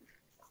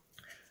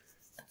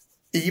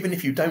 even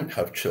if you don't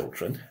have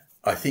children,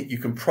 I think you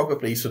can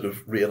probably sort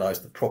of realise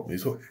the problem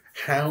is, well,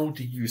 how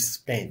do you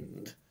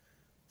spend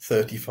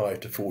 35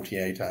 to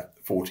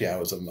 40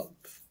 hours a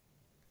month?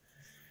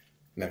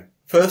 Now,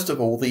 first of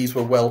all, these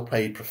were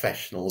well-paid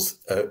professionals.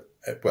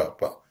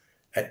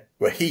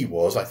 Where he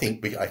was, I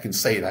think I can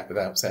say that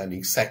without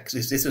sounding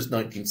sexist. This is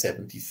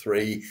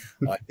 1973.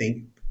 I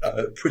think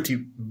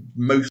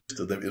most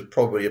of them is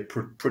probably a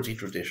pretty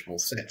traditional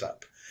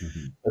setup.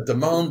 Mm-hmm. A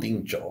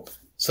demanding job.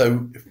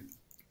 So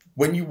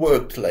when you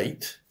worked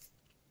late,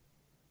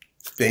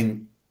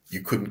 then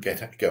you couldn't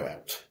go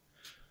out.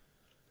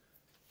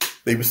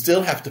 They would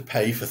still have to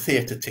pay for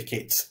theatre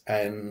tickets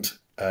and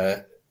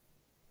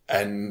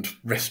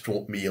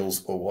restaurant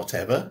meals or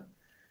whatever.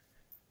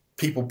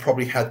 People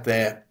probably had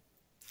their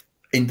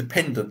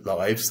independent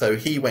lives, so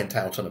he went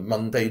out on a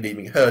Monday,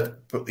 leaving her to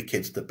put the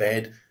kids to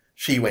bed.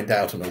 She went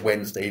out on a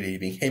Wednesday,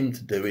 leaving him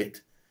to do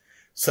it.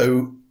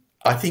 So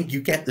I think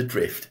you get the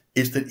drift,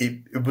 is that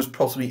it was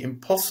possibly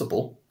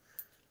impossible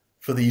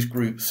for these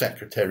group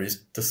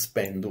secretaries to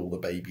spend all the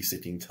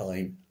babysitting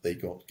time they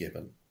got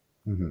given.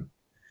 Mm-hmm.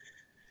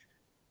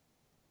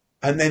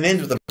 And then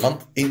end of the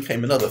month, in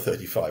came another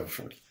 35 or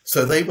 40.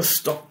 So they were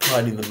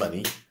stockpiling the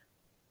money,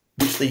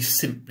 which they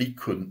simply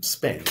couldn't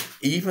spend,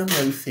 even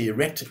though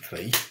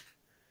theoretically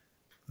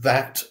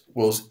that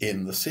was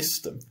in the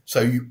system.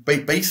 So you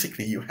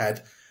basically you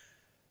had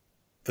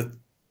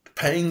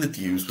paying the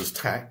dues was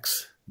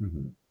tax,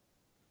 mm-hmm.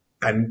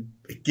 and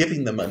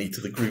giving the money to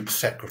the group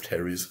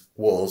secretaries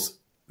was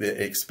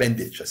the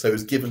expenditure. So it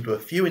was given to a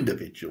few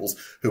individuals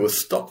who were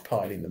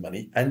stockpiling the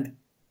money, and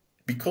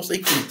because they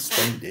couldn't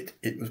spend it,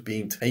 it was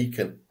being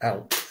taken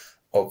out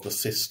of the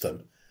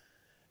system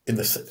in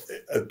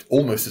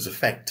almost as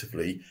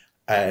effectively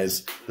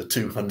as the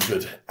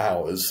 200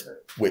 hours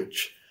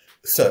which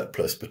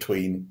surplus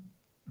between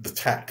the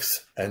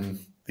tax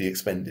and the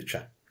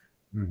expenditure.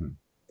 Mm-hmm.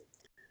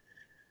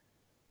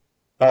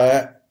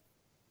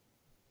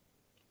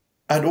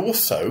 And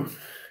also,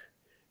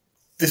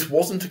 this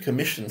wasn't a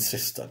commission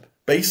system.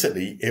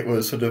 Basically, it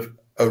was sort of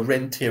a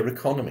rentier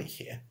economy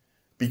here,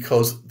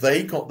 because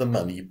they got the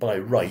money by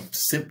right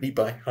simply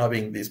by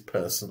having this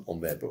person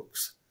on their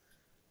books.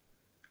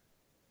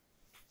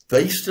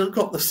 They still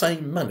got the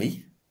same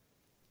money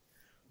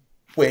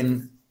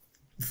when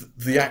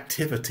the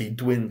activity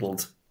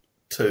dwindled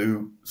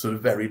to sort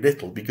of very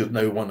little, because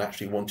no one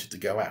actually wanted to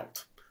go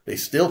out.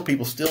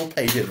 People still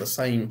paid in the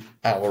same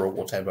hour or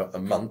whatever a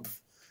month,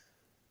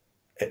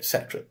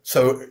 etc.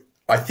 So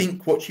I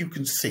think what you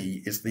can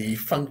see is the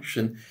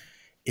function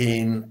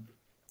in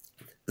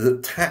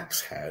that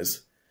tax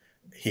has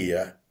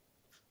here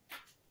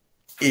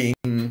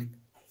in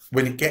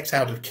when it gets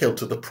out of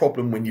kilter, the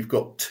problem when you've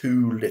got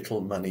too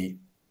little money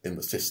in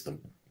the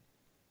system.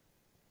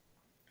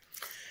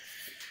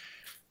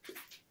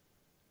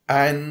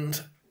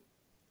 And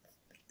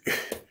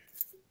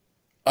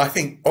I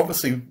think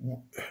obviously,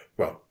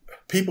 well,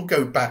 people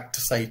go back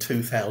to say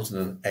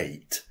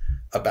 2008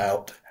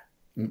 about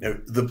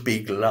the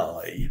big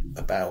lie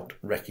about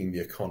wrecking the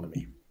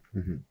economy.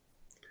 Mm-hmm.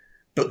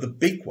 But the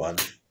big one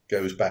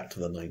goes back to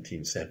the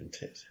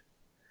 1970s.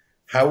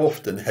 How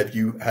often have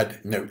you had,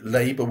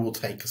 Labour will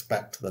take us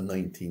back to the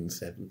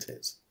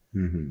 1970s.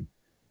 Mm-hmm.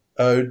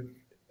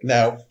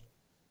 Now,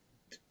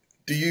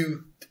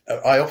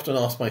 I often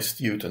ask my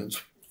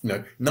students,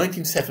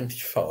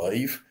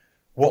 1975,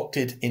 what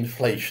did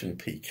inflation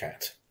peak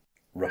at,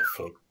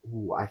 roughly?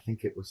 Ooh, I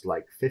think it was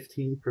like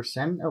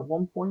 15% at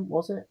one point,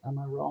 was it? Am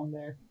I wrong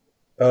there?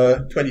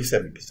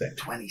 27%.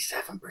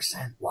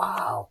 27%.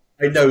 Wow.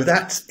 I know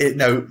that's it.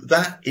 No,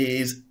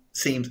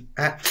 seems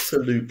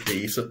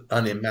absolutely sort of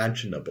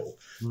unimaginable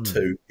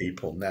to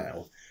people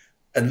now,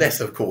 unless,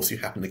 of course, you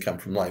happen to come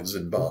from like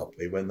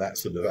Zimbabwe, when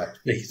that's sort of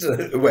actually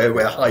where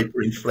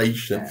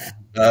hyperinflation,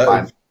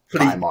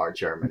 Weimar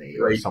Germany,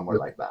 or somewhere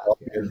like that.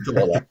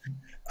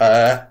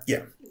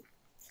 Yeah.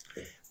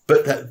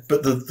 But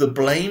the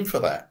blame for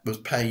that was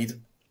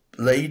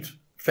laid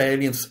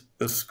fairly and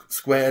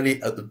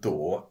squarely at the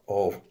door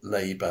of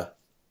Labour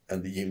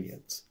and the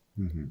unions.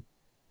 Mm-hmm.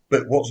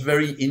 But what's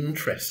very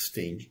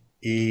interesting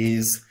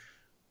is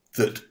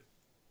that,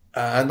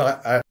 and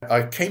I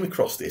came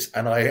across this,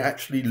 and I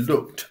actually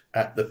looked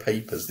at the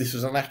papers. This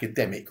was an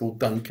academic called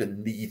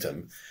Duncan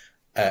Needham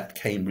at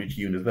Cambridge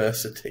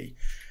University,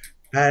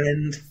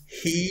 and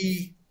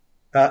he.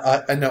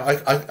 I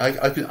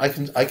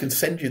can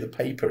send you the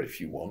paper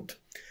if you want,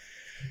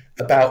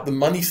 about the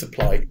money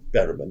supply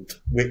experiment,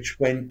 which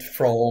went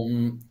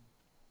from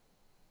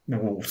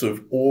sort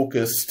of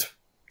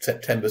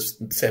September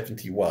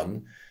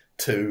 71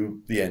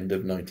 to the end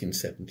of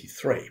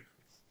 1973,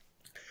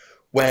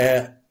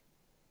 where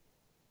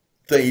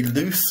they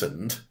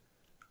loosened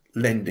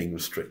lending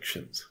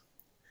restrictions,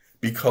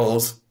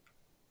 because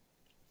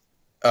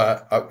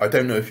I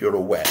don't know if you're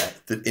aware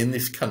that in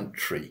this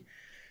country,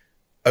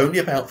 only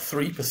about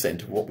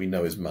 3% of what we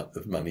know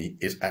of money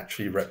is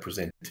actually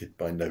represented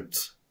by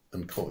notes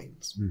and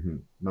coins. Mm-hmm.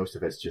 Most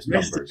of it's just the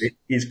rest numbers. Of it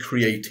is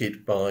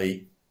created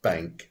by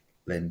bank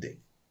lending.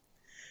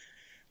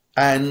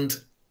 And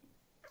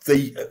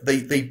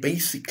they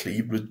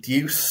basically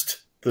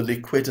reduced the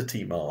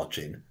liquidity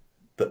margin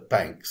that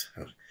banks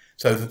have.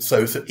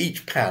 So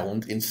each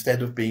pound,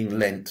 instead of being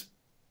lent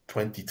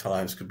 20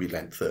 times, could be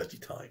lent 30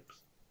 times.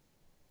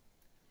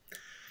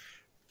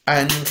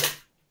 And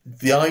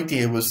the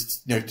idea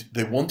was,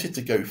 they wanted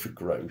to go for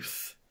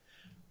growth,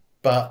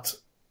 but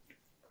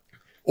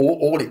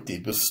all it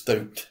did was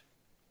stoked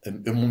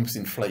and almost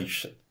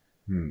inflation.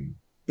 Hmm.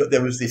 But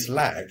there was this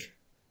lag.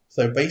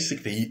 So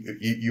basically,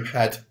 you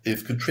had,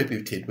 it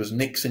contributed was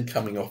Nixon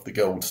coming off the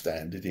gold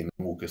standard in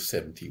August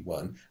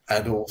 71,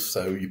 and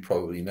also you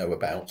probably know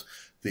about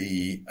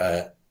the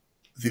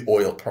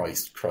oil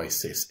price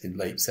crisis in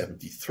late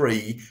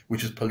 73,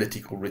 which was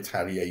political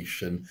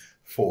retaliation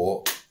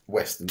for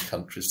Western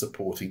countries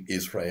supporting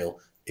Israel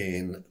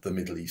in the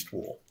Middle East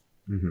war.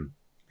 Mm-hmm.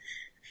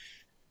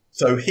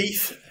 So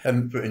Heath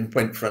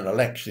went for an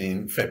election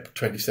in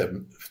February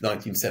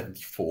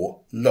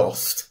 1974,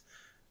 lost,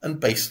 and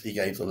basically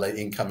gave the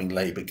incoming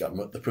Labour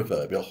government the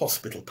proverbial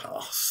hospital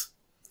pass.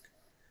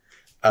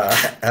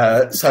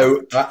 But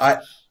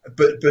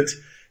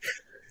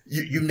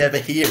you never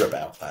hear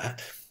about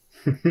that.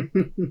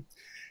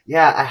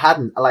 Yeah, I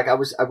hadn't. Like, I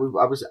was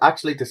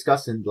actually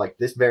discussing like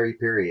this very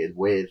period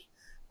with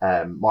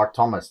Mark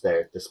Thomas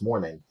there this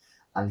morning,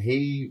 and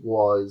he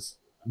was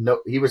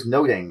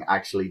noting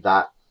actually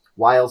that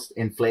whilst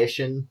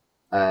inflation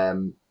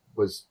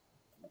was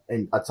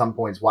at some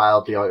points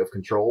wildly out of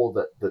control,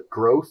 that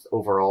growth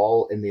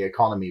overall in the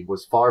economy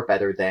was far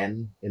better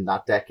then in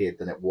that decade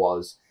than it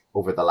was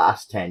over the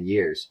last 10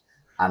 years.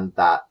 And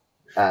that,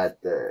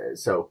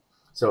 so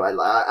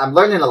I'm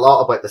learning a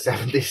lot about the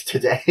 70s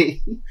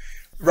today.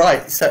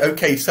 Right. So,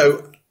 okay.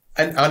 So,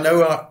 and I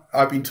know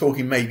I've been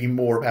talking maybe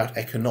more about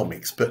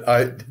economics, but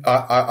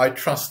I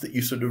trust that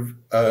you sort of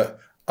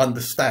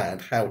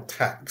understand how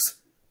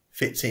tax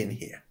fits in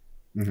here.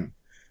 Mm-hmm.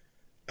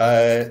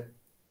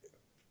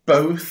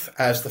 Both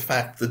as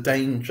the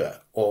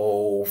danger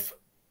of,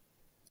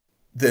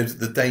 there's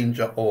the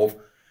danger of,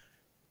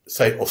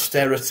 say,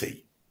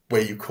 austerity,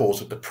 where you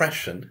cause a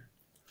depression,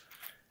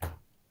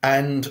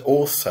 and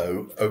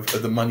also of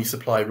the money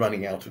supply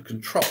running out of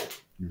control.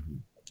 Mm-hmm.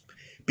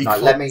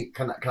 Because, now,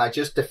 can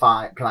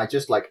I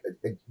just like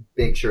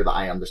make sure that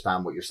I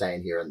understand what you're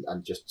saying here,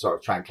 and just sort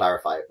of try and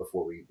clarify it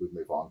before we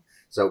move on.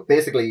 So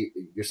basically,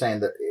 you're saying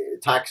that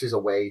tax is a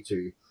way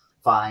to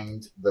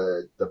find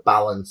the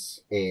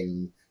balance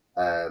in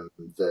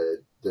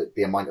the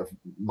amount of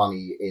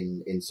money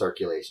in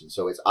circulation.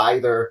 So it's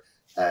either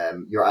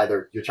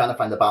you're trying to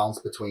find the balance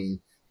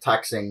between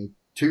taxing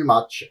too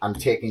much and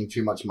taking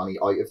too much money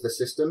out of the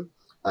system,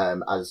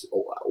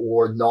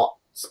 or not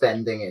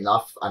spending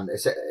enough and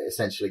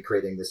essentially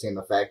creating the same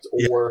effect,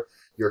 or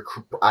you're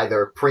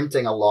either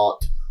printing a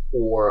lot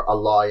or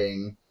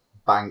allowing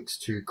banks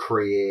to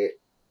create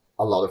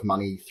a lot of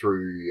money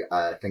through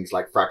things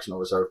like fractional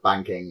reserve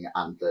banking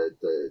and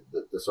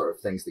the sort of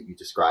things that you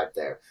described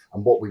there.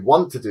 And what we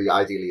want to do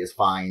ideally is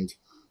find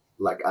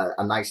like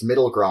a nice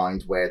middle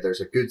ground where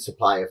there's a good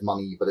supply of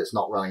money, but it's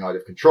not running out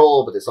of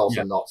control, but it's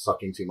also not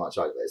sucking too much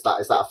out of it. Is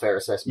that a fair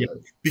assessment?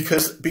 Yeah.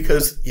 Because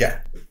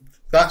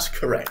that's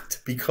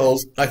correct.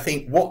 Because I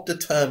think what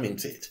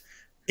determines it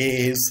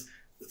is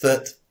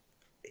that,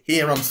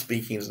 here I'm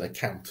speaking as an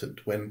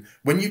accountant, when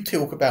you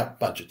talk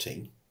about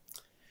budgeting,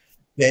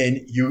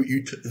 then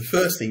the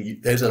first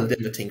thing, there's a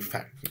limiting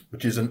factor,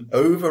 which is an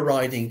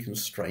overriding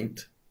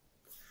constraint,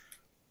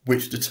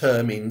 which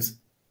determines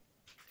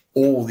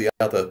all the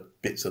other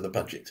bits of the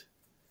budget.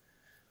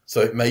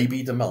 So it may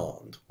be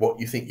demand, what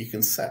you think you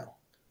can sell,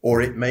 or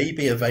it may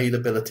be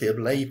availability of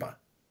labour,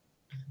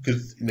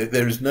 because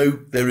there is no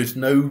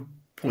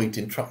point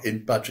in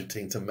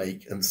budgeting to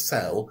make and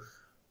sell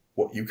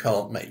what you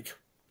can't make,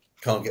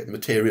 can't get the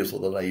materials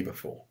or the labour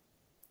for.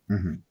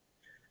 Mm-hmm.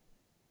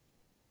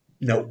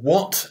 Now,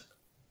 what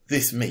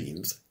this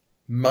means,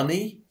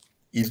 money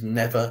is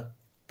never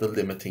the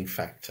limiting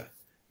factor,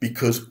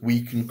 because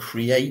we can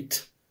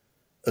create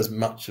as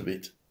much of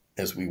it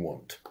as we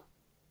want.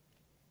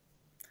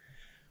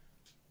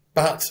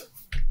 But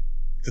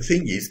the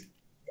thing is,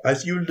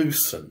 as you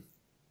loosen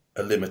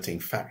a limiting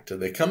factor,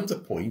 there comes a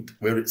point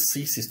where it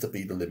ceases to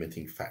be the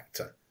limiting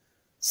factor.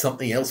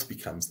 Something else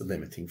becomes the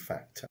limiting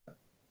factor.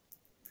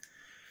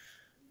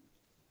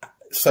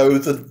 So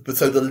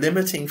the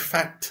limiting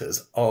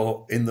factors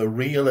are in the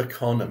real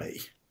economy.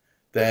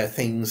 They're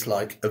things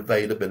like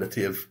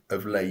availability of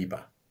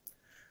labour,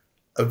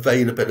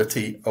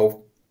 availability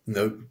of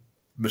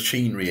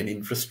machinery and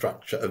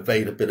infrastructure,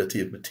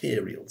 availability of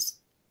materials.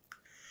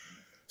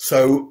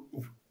 So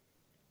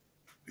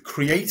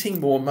creating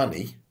more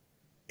money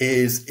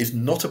is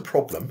not a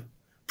problem,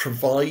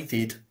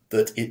 provided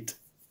that it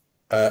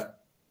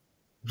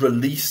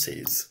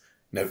releases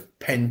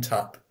pent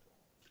up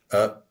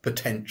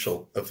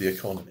potential of the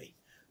economy.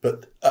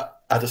 But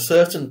at a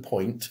certain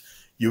point,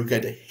 you're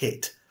going to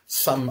hit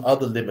some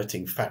other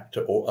limiting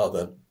factor or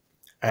other,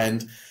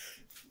 and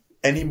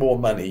any more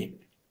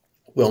money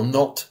will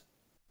not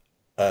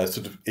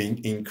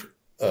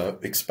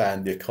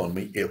expand the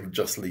economy. It'll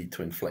just lead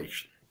to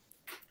inflation.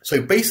 So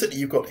basically,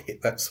 you've got to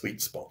hit that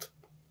sweet spot.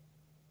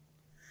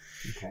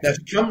 Okay. Now,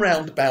 to come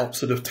round about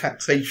sort of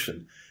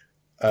taxation,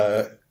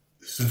 I've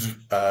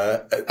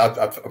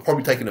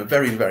probably taken a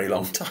very, very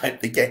long time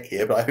to get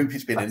here, but I hope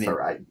it's been an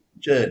interesting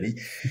journey.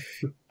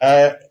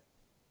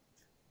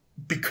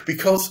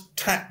 Because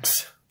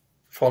tax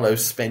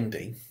follows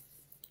spending,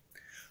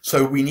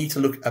 so we need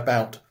to look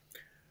about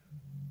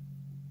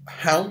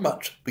how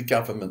much the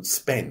government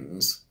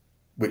spends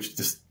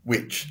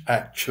which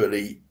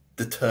actually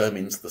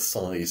determines the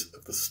size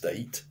of the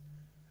state,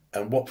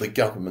 and what the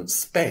government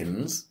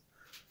spends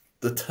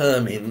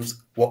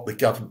determines what the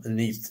government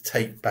needs to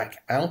take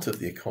back out of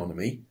the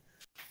economy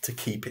to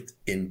keep it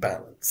in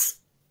balance.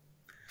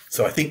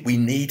 So I think we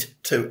need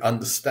to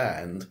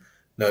understand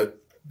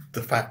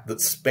the fact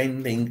that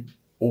spending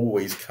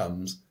always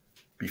comes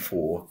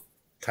before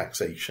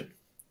taxation.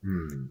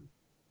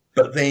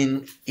 But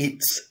then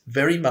it's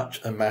very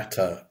much a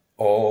matter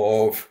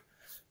of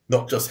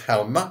not just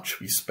how much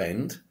we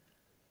spend,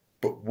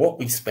 but what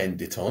we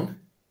spend it on,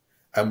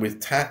 and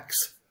with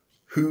tax,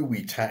 who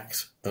we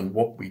tax and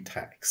what we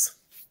tax.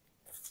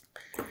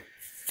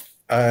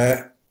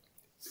 And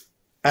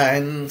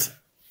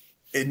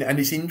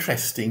it's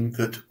interesting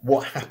that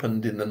what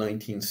happened in the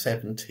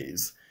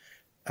 1970s,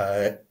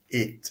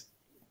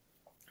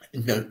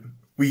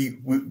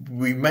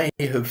 we may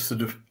have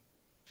sort of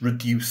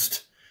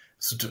reduced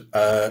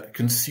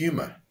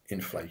consumer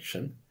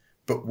inflation,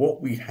 but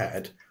what we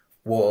had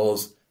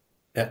was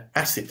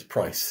asset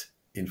price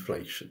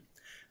inflation.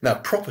 Now,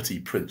 property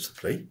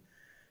principally.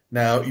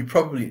 Now,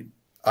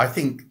 I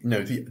think,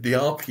 the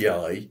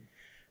RPI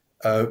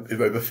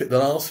over the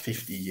last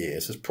 50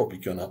 years has probably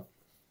gone up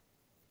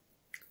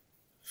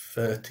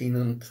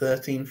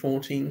 13,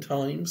 14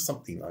 times,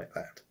 something like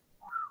that.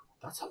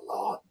 That's a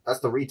lot. That's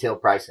the retail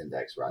price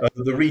index, right?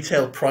 The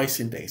retail price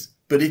index.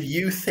 But if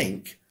you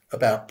think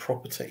about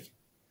property,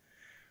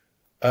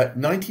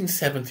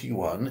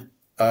 1971,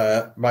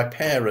 my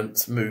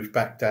parents moved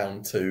back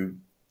down to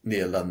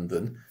near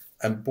London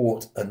and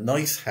bought a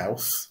nice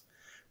house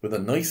with a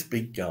nice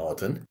big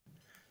garden,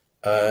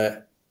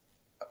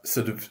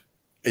 sort of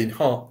in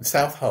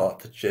South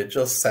Hertfordshire,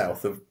 just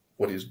south of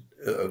what is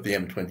of the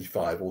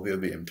M25, although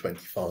the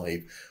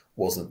M25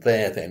 wasn't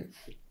there then.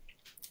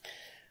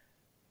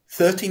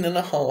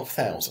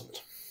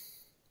 13,500.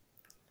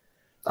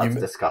 That's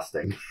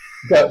disgusting.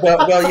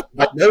 Well, yeah,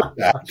 I know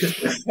that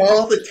because my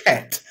father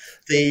kept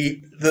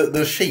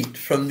the sheet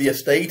from the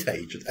estate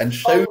agent and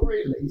showed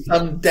me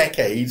some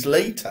decades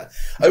later.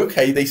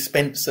 Okay, they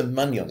spent some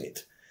money on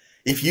it.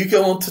 If you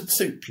go onto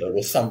Zoopla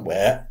or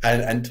somewhere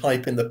and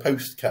type in the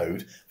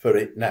postcode for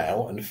it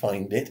now and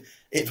find it,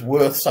 it's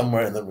worth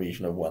somewhere in the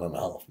region of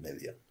 1.5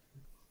 million.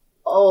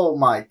 Oh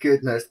my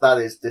goodness, that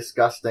is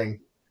disgusting.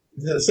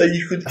 So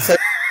you could so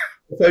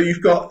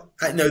you've got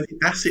the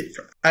asset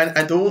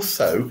and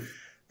also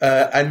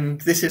and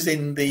this is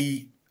in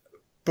the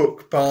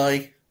book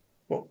by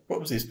what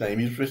was his name?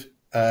 He's written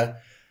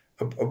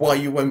Why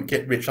You Won't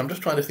Get Rich. I'm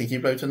just trying to think. He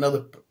wrote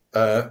another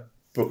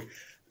book.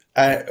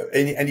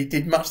 And he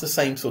did much the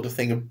same sort of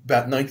thing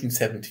about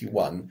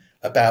 1971,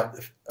 about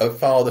a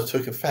father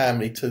took a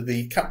family to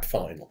the cup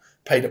final,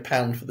 paid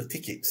 £1 for the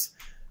tickets.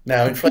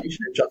 Now,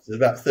 inflation adjusted is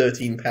about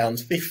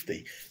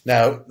 £13.50.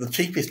 Now, the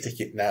cheapest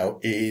ticket now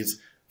is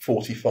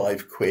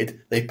 45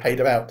 quid. They paid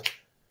about,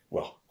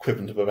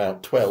 equivalent of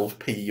about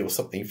 12p or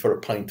something for a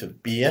pint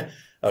of beer.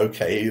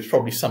 Okay, it was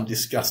probably some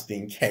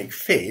disgusting keg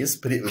fizz,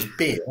 but it was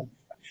beer.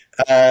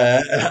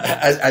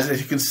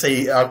 As you can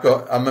see,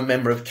 I'm a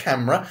member of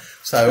CAMRA,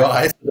 so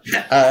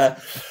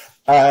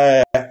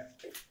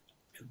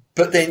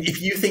but then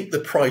if you think the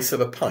price of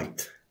a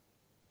pint,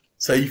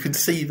 so you can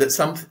see that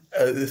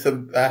there's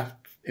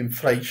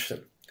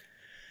inflation.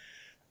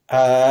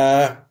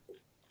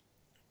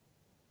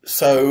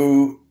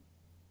 So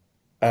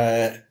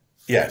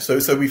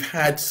we've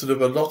had sort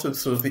of a lot of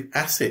sort of the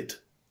asset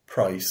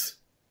price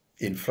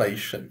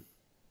inflation.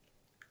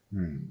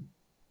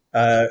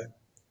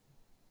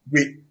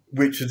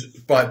 Which is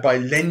by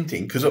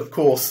lending, because of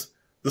course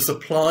the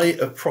supply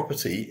of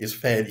property is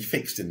fairly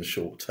fixed in the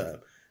short term.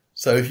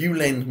 So if you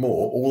lend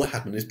more, all that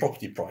happens is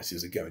property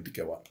prices are going to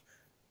go up.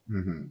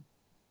 And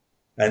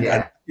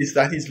that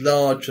is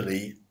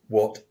largely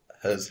what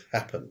has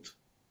happened.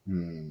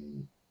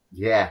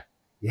 Yeah,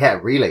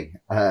 really.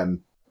 I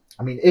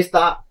mean, is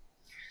that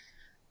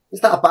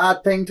a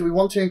bad thing? Do we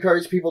want to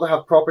encourage people to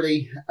have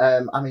property?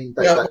 I mean,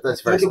 that's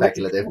very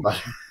speculative.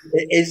 But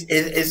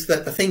is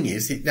that the thing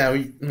is now?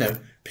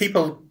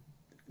 People.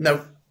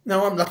 No,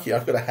 I'm lucky.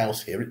 I've got a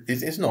house here.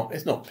 It's not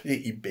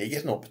particularly big.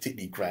 It's not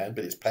particularly grand,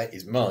 but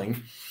it's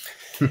mine.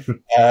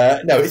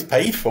 No, it's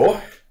paid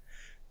for,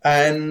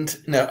 and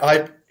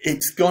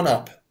it's gone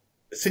up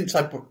since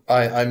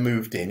I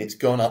moved in. It's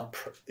gone up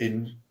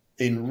in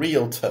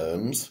real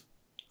terms.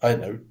 I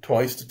don't know,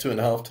 twice to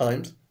 2.5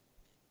 times.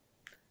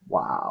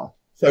 Wow.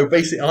 So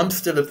basically, I'm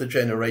still of the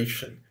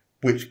generation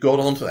which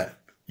got onto that.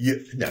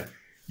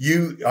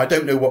 I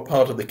don't know what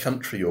part of the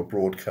country you're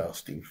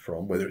broadcasting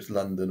from, whether it's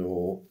London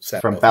or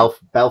South. From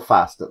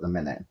Belfast at the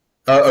minute.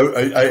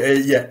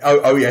 Yeah.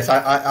 Oh, yes.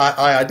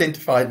 I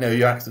identified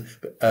your accent,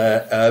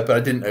 but I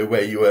didn't know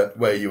where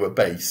you were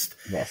based.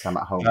 Yes, I'm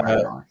at home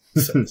right now.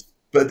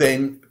 But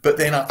then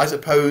I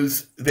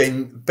suppose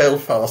then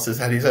Belfast has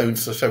had its own,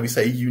 so shall we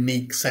say,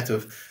 unique set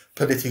of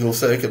political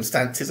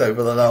circumstances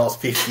over the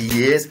last 50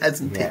 years,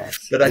 hasn't it?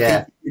 But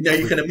I think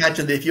you can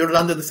imagine that if you're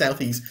London, the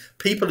South East,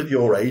 people of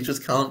your age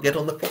just can't get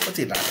on the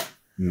property ladder.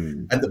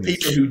 And the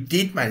people who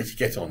did manage to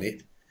get on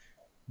it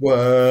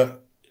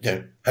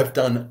have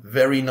done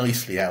very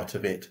nicely out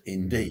of it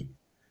indeed.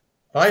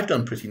 I've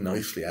done pretty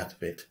nicely out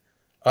of it.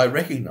 I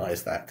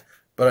recognise that,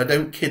 but I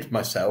don't kid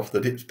myself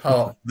that it's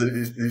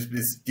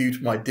due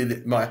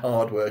to my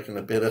hard work and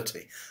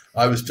ability.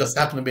 I was just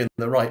happened to be in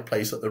the right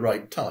place at the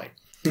right time.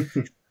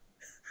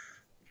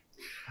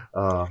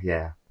 Oh,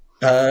 yeah.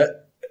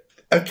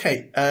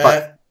 Okay.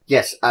 But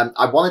yes,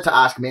 I wanted to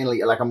ask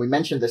mainly, like, and we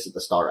mentioned this at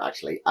the start,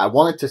 actually. I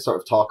wanted to sort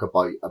of talk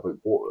about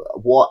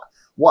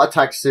what a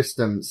tax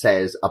system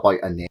says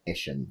about a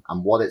nation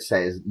and what it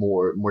says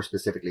more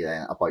specifically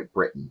then about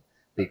Britain.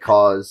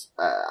 Because,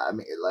 I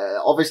mean,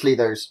 obviously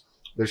there's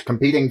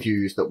competing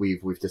views that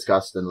we've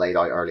discussed and laid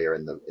out earlier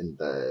in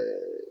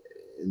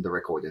the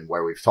recording,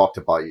 where we've talked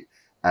about,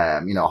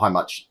 how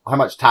much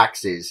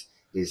tax is,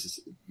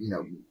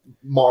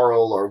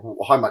 moral, or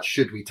how much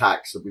should we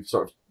tax. So we've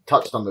sort of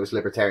touched on those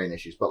libertarian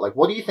issues, but like,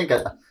 what do you think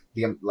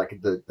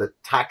the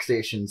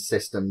taxation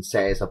system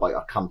says about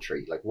a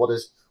country? Like, what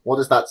does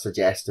that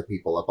suggest to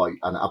people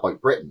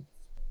about Britain?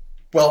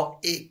 Well,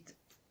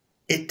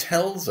 it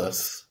tells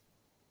us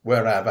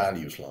where our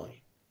values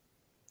lie,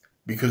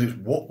 because it's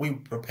what we're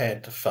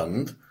prepared to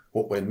fund,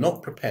 what we're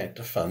not prepared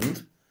to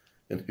fund,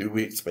 and who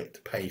we expect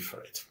to pay for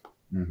it.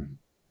 Mm-hmm.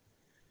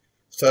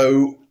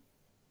 So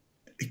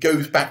it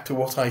goes back to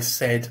what I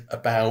said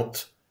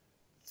about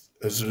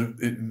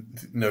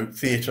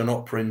theatre and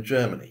opera in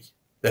Germany.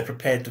 They're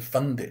prepared to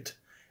fund it.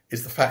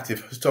 It's the fact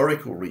of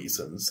historical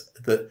reasons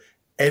that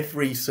I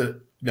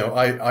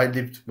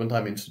lived one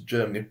time in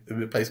Germany,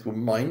 in a place called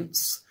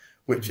Mainz,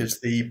 which is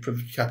the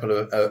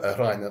capital of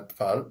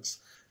Rheinland-Pfalz.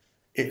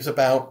 It's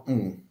about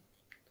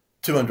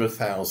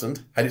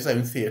 200,000, had its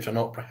own theatre and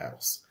opera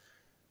house.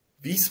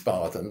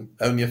 Wiesbaden,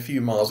 only a few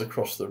miles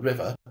across the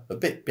river, a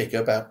bit bigger,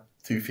 about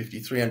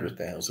 250,000,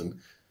 300,000,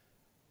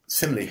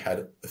 similarly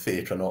had a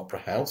theatre and opera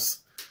house.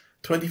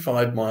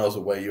 25 miles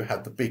away, you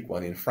had the big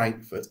one in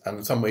Frankfurt,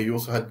 and somewhere you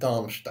also had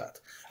Darmstadt.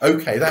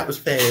 Okay, that was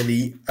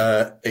fairly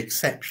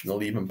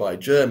exceptional, even by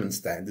German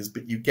standards,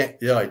 but you get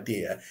the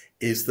idea.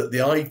 Is that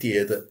the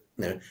idea that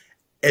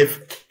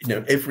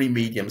every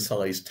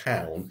medium-sized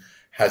town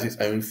has its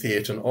own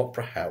theatre and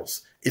opera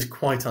house is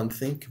quite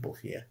unthinkable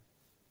here.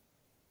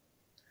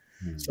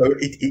 So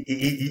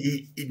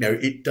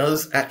it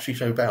does actually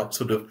show about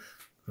sort of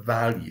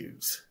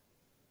values,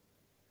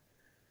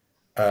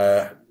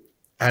 but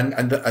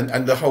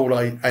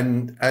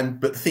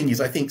the thing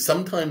is, I think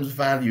sometimes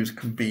values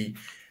can be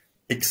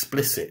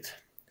explicit,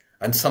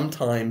 and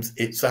sometimes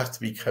it has to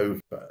be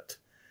covert,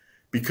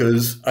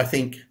 because I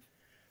think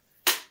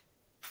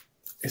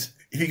if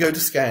you go to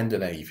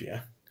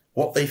Scandinavia,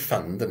 what they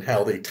fund and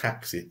how they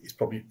tax it is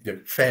probably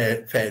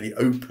fairly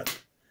open,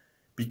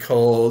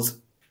 because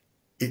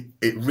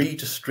it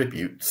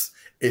redistributes.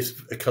 It's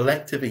a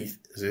collective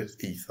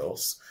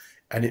ethos,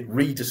 and it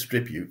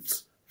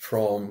redistributes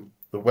from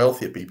the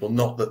wealthier people.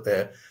 Not that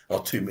there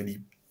are too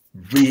many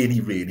really,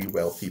 really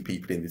wealthy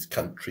people in this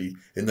country.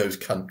 In those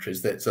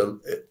countries, there's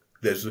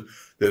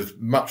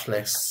much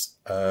less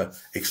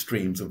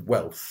extremes of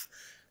wealth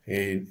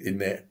in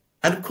there.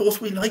 And of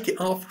course, we like it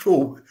after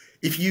all.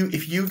 If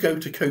you go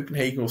to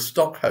Copenhagen or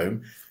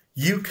Stockholm,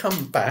 you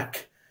come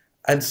back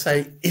and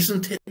say,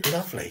 "Isn't it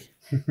lovely?"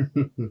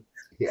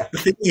 Yeah. The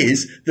thing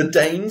is, the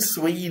Danes,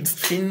 Swedes,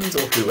 Finns,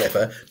 or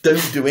whoever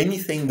don't do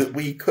anything that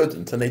we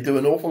couldn't, and they do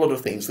an awful lot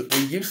of things that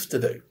we used to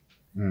do.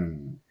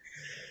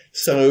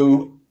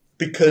 So,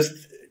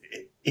 because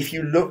if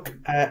you look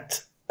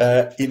at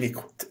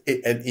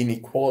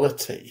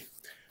inequality,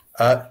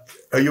 are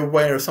you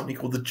aware of something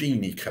called the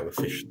Gini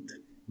coefficient,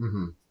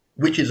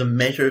 which is a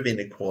measure of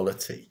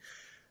inequality?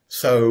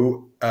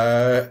 So,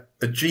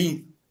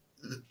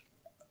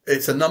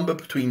 it's a number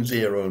between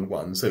 0 and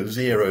 1. So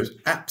 0 is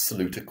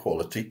absolute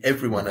equality.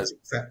 Everyone has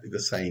exactly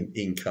the same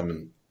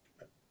income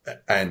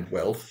and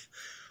wealth.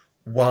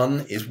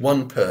 1 is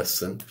one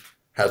person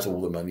has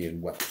all the money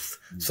and wealth.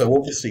 So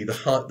obviously,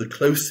 the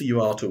closer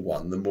you are to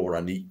 1, the more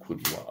unequal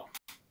you are.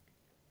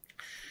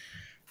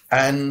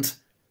 And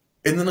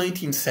in the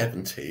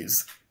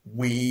 1970s,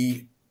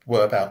 we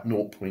were about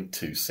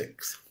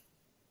 0.26.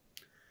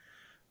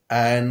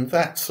 And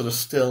that's sort of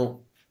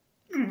still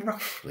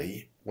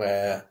roughly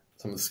where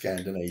some of the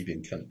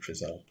Scandinavian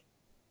countries are.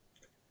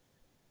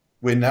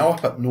 We're now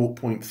up at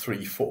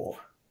 0.34.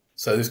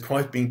 So there's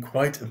been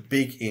quite a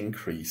big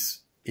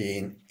increase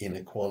in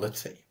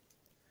inequality.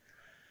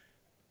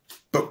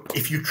 But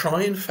if you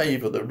try and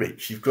favour the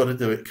rich, you've got to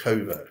do it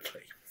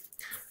covertly.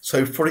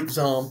 So, for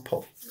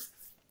example,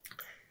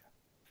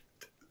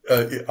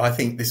 I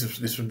think this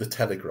is from the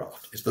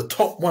Telegraph. It's the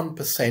top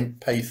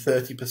 1% pay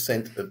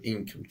 30% of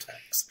income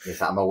tax.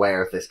 Yes, I'm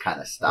aware of this kind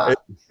of stuff.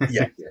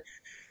 Yeah.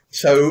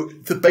 So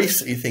the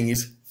basic thing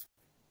is,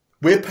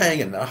 we're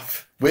paying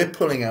enough, we're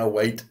pulling our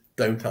weight,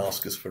 don't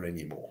ask us for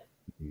any more.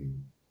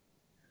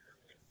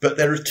 But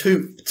there are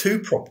two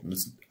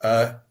problems.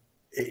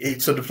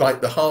 It's sort of like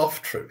the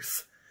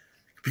half-truth,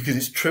 because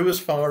it's true as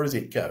far as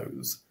it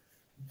goes,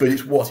 but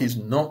it's what is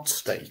not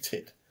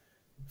stated.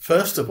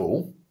 First of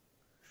all,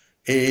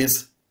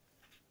 is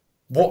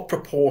what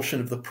proportion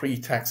of the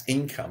pre-tax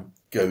income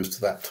goes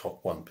to that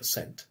top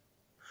 1%?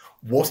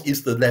 What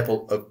is the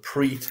level of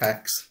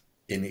pre-tax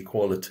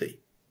inequality?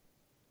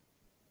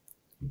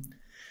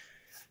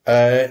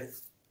 And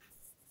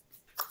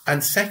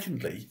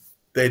secondly,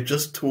 they're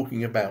just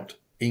talking about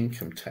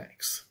income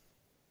tax,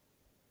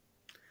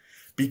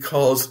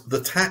 because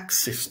the tax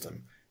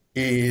system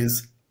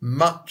is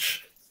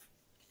much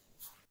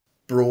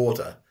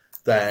broader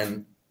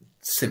than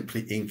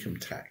simply income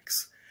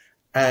tax.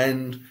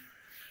 And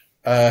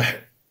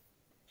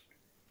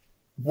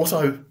what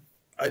I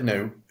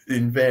know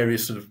in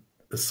various sort of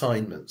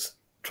assignments,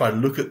 try to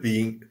look at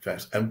the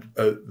tax and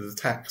the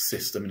tax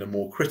system in a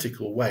more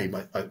critical way,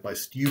 my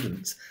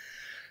students.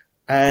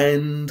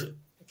 And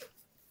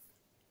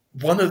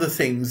one of the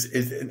things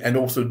is, and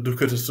also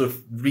look at a sort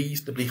of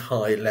reasonably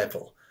high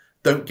level.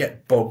 Don't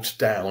get bogged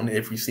down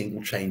every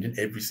single change in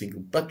every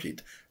single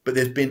budget. But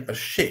there's been a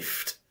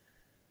shift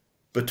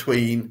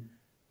between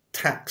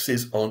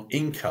taxes on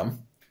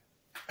income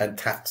and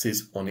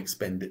taxes on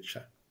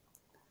expenditure.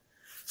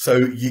 So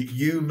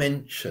you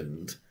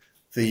mentioned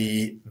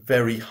the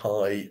very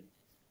high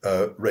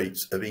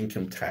rates of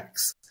income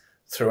tax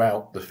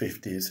throughout the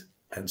 50s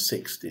and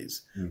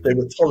 60s. Mm-hmm. They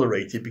were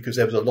tolerated because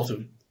there was a lot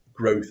of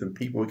growth and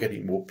people were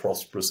getting more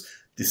prosperous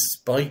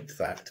despite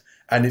that.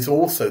 And it's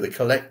also the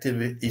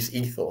collectivist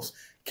ethos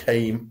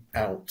came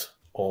out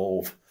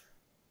of,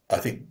 I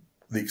think,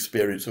 the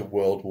experience of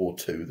World War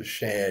II, the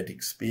shared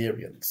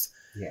experience.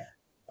 Yeah,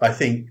 I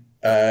think,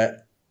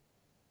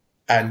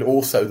 and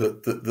also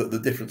that the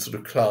different sort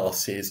of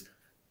classes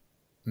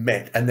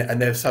met, and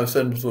there's some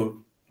sort of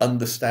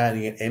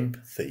understanding and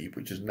empathy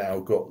which has now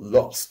got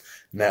lost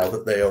now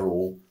that they are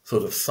all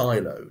sort of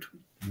siloed.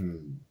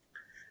 Mm.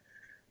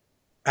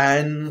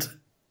 And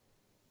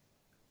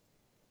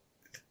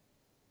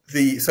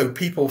so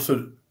people sort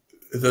of,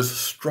 there's a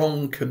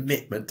strong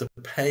commitment to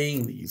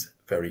paying these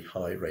very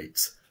high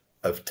rates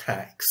of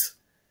tax.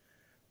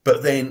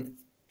 But then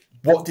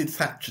what did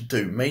Thatcher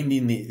do? Mainly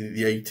in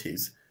the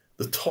 80s,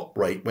 the top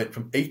rate went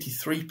from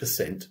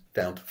 83%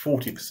 down to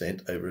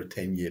 40% over a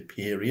 10-year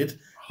period.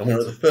 And one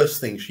of the first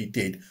things she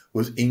did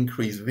was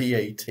increase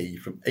VAT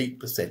from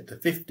 8% to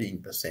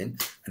 15%,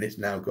 and it's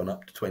now gone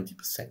up to 20%.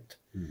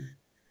 Mm.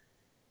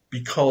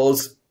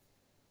 Because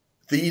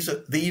these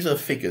are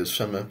figures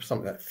from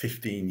something like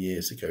 15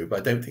 years ago, but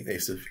I don't think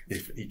they've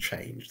significantly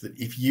changed. That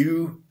if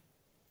you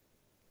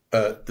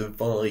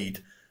divide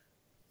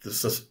the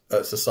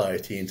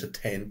society into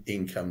 10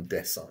 income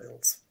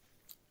deciles,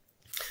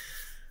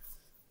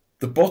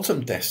 the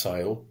bottom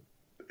decile,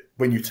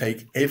 when you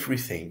take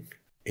everything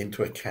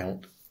into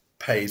account,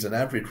 pays an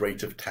average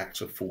rate of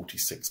tax of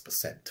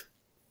 46%.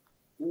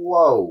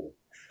 Whoa.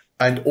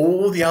 And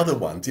all the other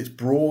ones, it's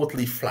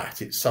broadly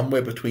flat. It's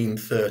somewhere between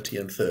 30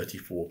 and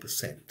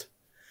 34%.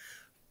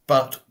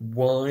 But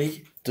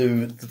why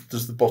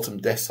does the bottom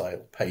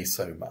decile pay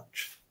so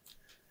much?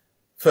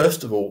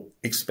 First of all,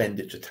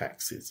 expenditure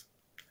taxes.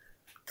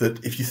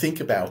 That if you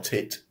think about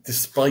it,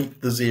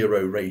 despite the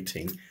zero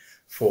rating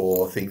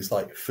for things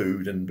like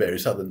food and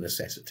various other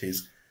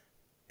necessities,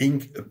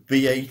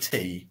 VAT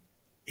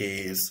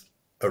is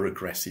a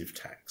regressive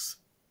tax.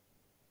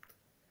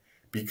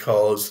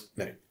 Because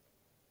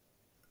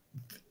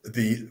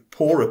the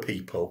poorer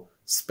people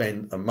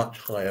spend a much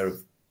higher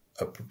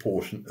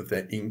proportion of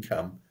their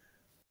income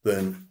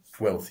than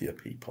wealthier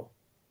people.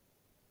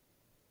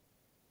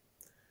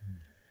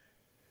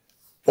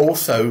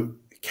 Also,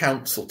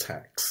 council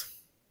tax.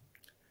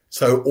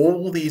 So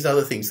all these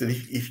other things, that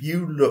if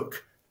you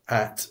look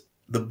at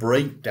the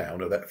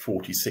breakdown of that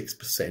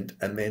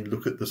 46% and then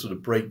look at the sort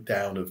of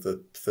breakdown of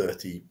the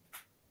 32%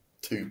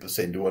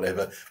 or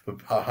whatever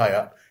high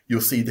up,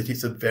 you'll see that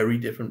it's a very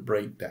different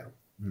breakdown.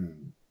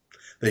 Mm.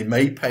 They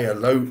may pay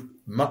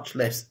much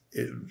less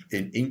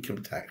in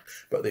income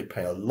tax, but they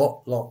pay a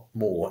lot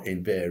more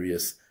in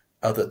various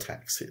other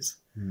taxes.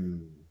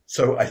 Mm.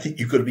 So I think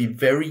you've got to be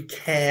very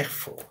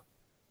careful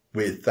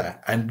with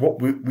that. And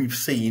what we've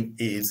seen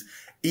is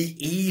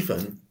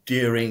even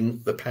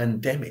during the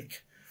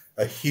pandemic,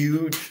 a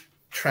huge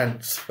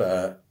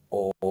transfer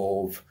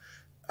of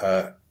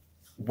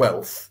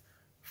wealth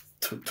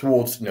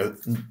towards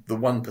the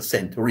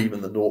 1% or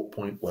even the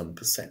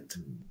 0.1%.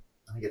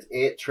 I think it's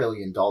 $8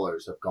 trillion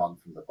have gone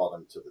from the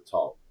bottom to the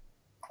top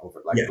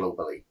over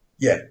globally.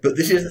 Yeah, but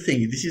this is the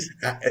thing. This is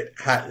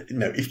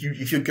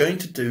if you're going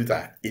to do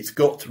that, it's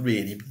got to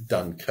really be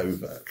done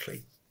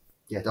covertly.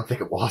 Yeah, I don't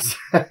think it was.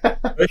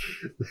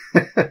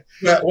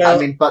 well, I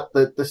mean, but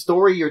the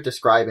story you're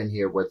describing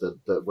here, where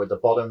the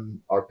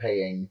bottom are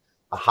paying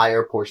a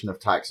higher portion of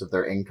tax of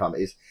their income,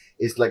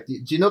 is like, do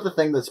you know the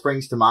thing that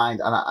springs to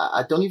mind? And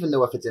I don't even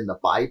know if it's in the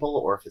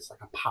Bible or if it's like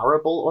a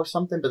parable or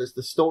something, but it's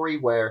the story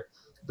where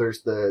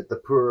there's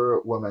the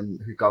poor woman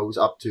who goes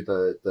up to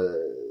the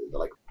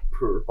like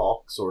poor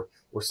box or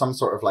some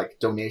sort of like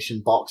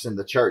donation box in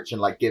the church and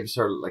like gives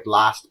her like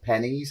last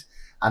pennies.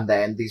 And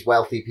then these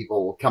wealthy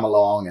people will come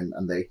along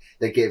and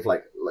they give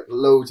like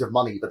loads of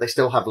money, but they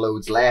still have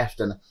loads left.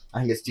 And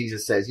I think it's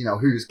Jesus says,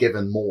 who's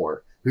given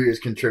more? who has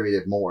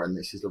contributed more, and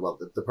this is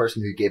the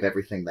person who gave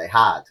everything they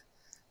had.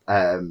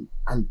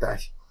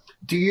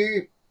 Do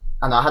you?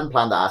 And I hadn't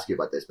planned to ask you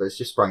about this, but it's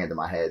just sprung into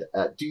my head.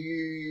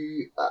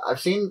 I've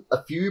seen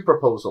a few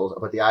proposals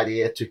about the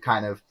idea to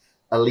kind of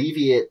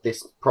alleviate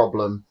this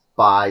problem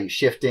by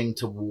shifting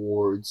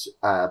towards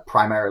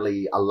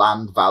primarily a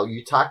land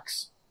value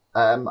tax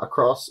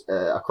across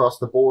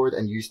the board,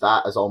 and use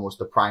that as almost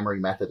the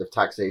primary method of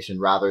taxation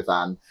rather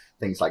than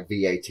things like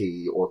VAT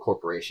or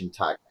corporation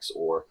tax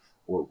or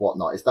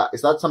whatnot. Is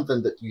that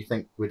something that you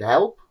think would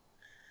help?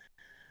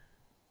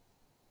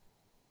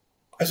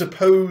 I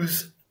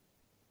suppose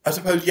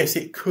yes,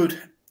 it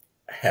could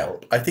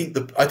help. I think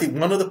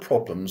one of the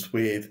problems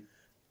with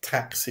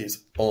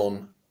taxes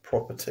on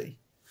property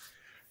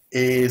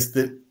is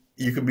that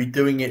you can be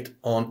doing it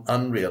on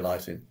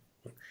unrealising.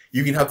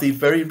 You can have these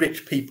very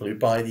rich people who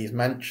buy these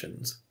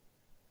mansions,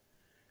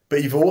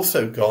 but you've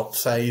also got,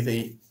 say,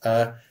 the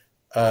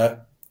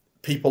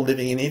people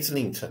living in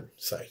Islington,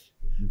 say,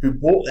 who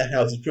bought their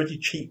houses pretty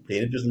cheaply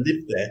and have just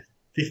lived there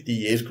 50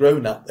 years,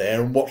 grown up there,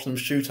 and watched them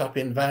shoot up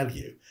in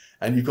value.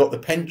 And you've got the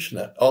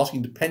pensioner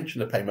asking the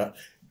pensioner payment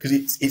because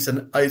it's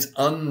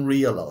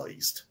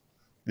unrealised.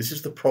 This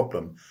is the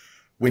problem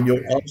when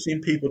you're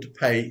asking people to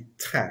pay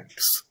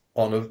tax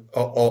on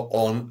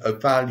a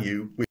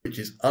value which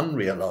is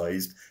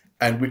unrealised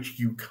and which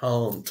you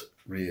can't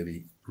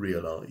really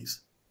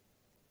realise.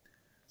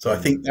 So I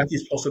think that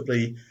is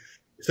possibly.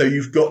 So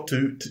you've got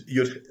to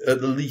you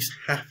at least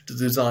have to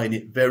design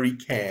it very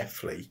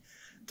carefully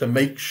to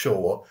make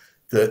sure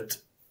that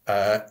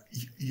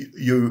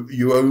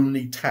you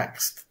only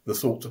taxed the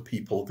sorts of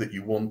people that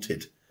you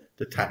wanted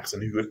to tax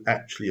and who could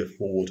actually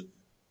afford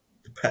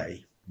to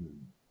pay.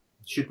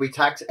 Should we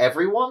tax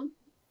everyone?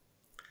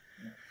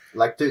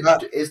 Like,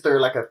 is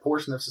there like a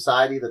portion of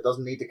society that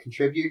doesn't need to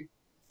contribute?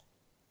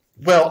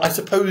 Well, I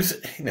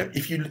suppose,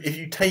 if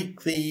you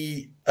take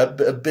the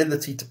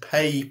ability to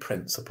pay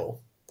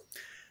principle,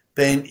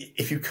 then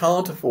if you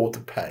can't afford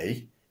to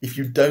pay, if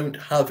you don't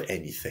have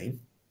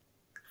anything,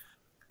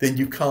 then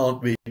you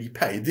can't really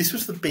pay. This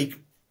was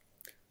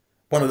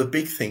one of the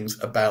big things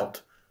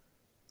about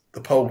the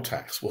poll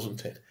tax,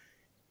 wasn't it?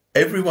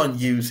 Everyone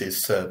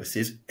uses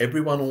services,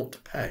 everyone ought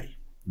to pay.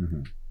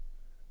 Mm-hmm.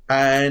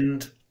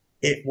 And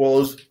it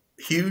was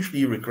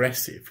hugely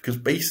regressive because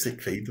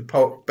basically it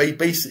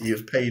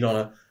was paid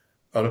on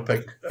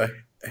a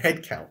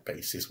head count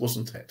basis,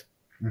 wasn't it?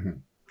 Mm-hmm.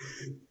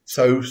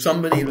 So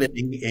somebody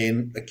living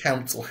in a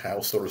council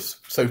house or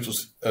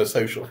a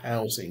social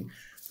housing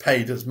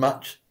paid as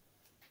much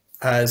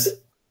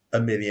as a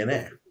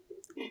millionaire.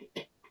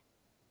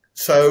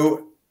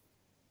 So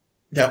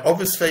now,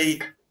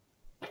 obviously,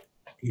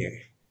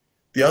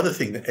 the other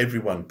thing that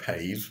everyone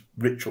pays,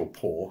 rich or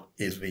poor,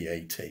 is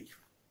VAT,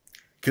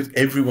 because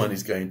everyone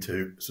is going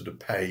to sort of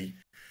pay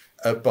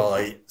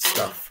by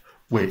stuff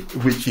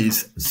which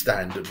is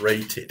standard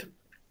rated.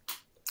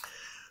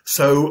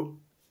 So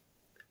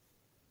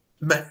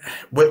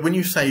when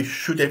you say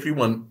should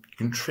everyone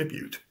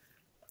contribute,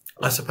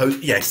 I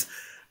suppose yes.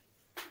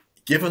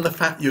 Given the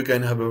fact you're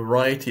going to have a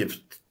variety of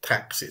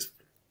taxes,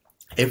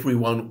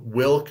 everyone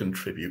will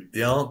contribute.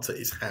 The answer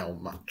is how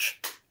much.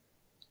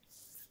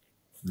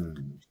 Well,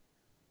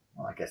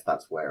 I guess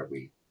that's where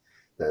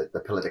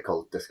the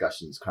political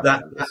discussions come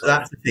in.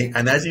 That's the thing.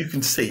 And as you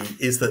can see,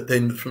 is that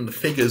then from the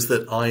figures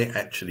that I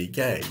actually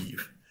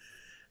gave,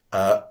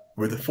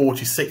 with the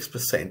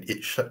 46%,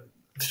 it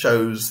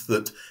shows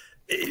that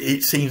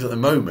it seems at the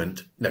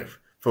moment,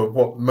 for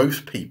what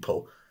most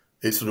people,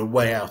 it's sort of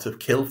way out of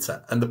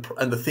kilter. And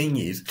the thing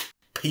is,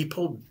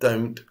 people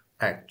don't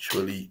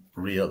actually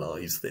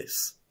realise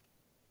this.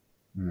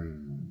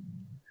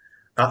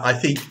 I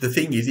think the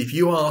thing is, if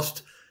you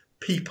asked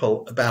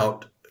people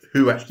about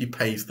who actually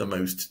pays the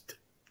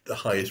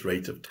highest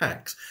rate of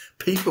tax,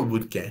 people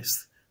would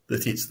guess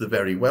that it's the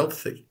very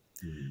wealthy.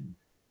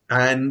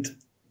 And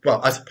well,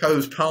 I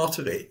suppose part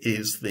of it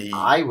is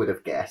I would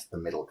have guessed the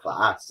middle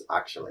class,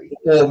 actually,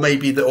 or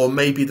maybe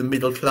the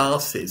middle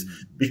classes,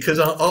 because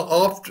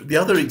after the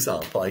other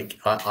example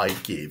I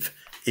give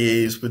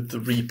is with the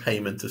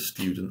repayment of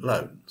student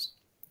loans.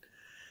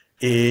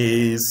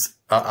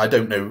 I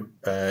don't know,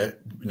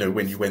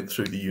 when you went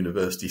through the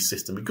university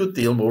system a good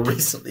deal more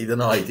recently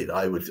than I did.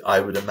 I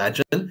would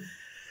imagine.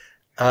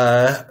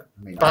 I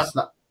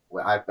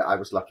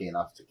was lucky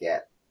enough to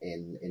get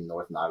in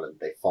Northern Ireland.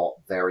 They fought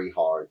very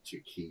hard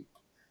to keep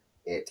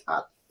it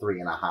at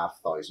 $3,500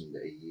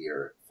 a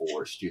year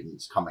for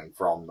students coming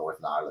from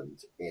Northern Ireland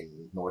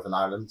in Northern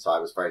Ireland. So I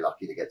was very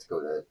lucky to get to go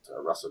to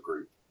a Russell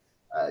Group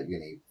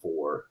uni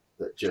for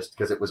that, just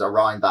because it was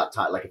around that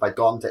time. Like if I'd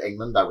gone to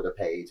England, I would have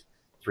paid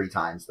 3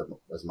 times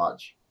as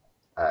much.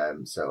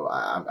 So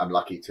I'm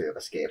lucky to have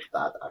escaped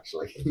that,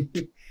 actually.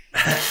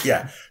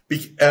 Yeah,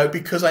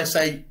 because I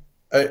say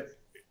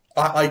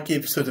I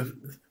give sort of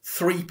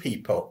 3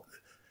 people.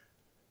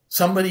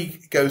 Somebody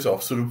goes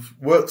off, sort of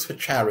works for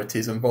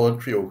charities and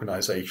voluntary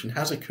organisation,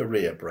 has a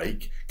career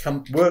break,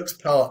 works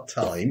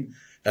part-time,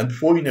 and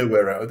before you know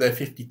where they're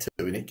 52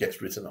 and it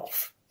gets written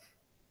off.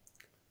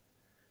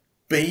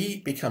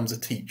 B becomes a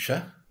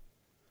teacher.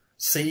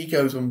 C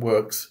goes and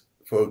works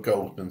for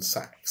Goldman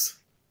Sachs.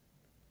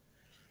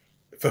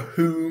 For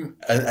whom,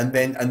 and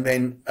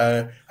then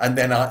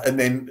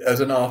as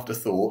an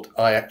afterthought,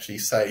 I actually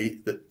say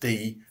that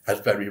D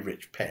has very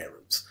rich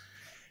parents.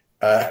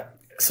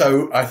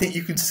 So I think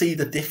you can see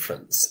the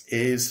difference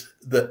is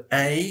that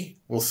A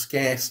will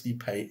scarcely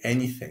pay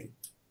anything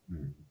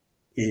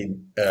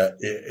in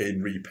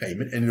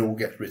repayment, and it all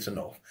gets written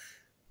off.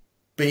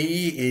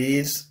 B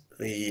is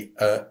the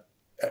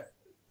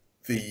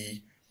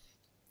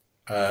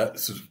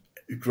sort of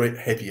great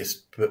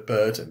heaviest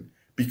burden,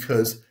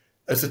 because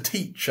as a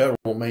teacher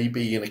or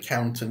maybe an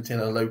accountant in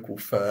a local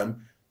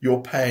firm,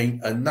 you're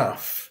paying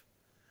enough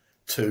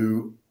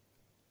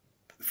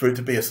for it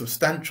to be a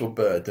substantial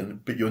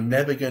burden, but you're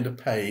never going to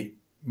pay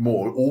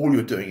more. All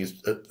you're doing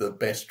is at the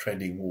best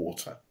treading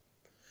water.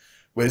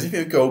 Whereas if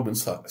you're Goldman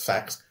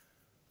Sachs,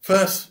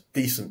 first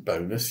decent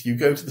bonus, you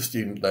go to the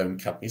student loan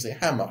company, say,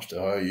 how much do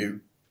I owe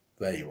you?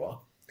 There you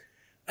are.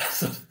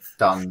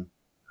 Done.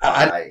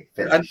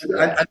 And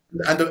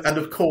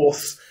of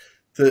course,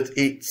 that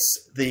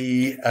it's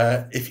the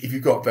if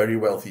you've got very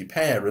wealthy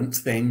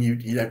parents, then you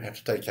don't have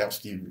to take out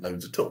student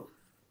loans at all.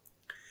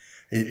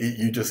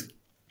 You just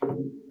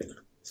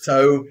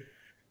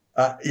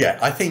yeah.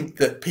 I think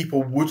that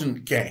people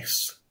wouldn't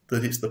guess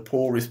that it's the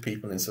poorest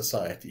people in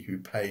society who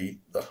pay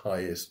the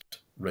highest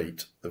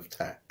rate of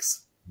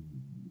tax.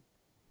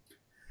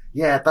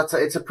 Yeah,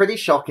 it's a pretty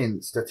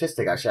shocking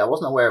statistic. Actually, I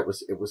wasn't aware it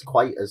was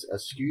quite as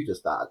skewed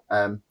as that.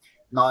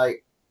 Now,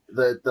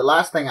 the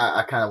last thing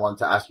I kind of wanted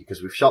to ask you,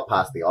 because we've shot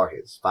past the hour here,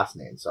 it's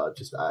fascinating. So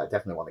I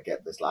definitely want to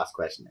get this last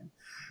question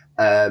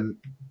in.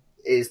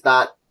 Is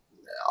that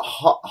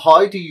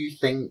how do you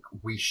think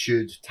we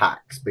should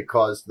tax?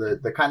 Because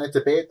the kind of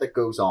debate that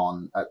goes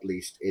on, at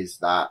least, is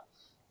that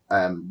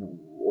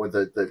or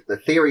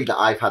the theory that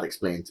I've had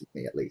explained to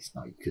me, at least,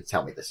 now you could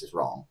tell me this is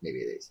wrong, maybe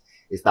it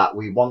is that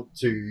we want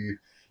to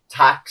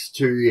tax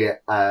to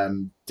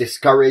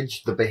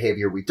discourage the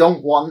behavior we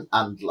don't want,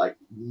 and like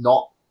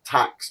not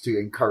tax to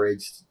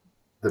encourage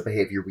the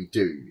behavior we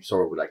do,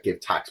 sort of like give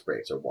tax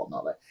breaks or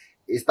whatnot. Like,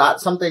 is that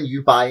something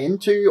you buy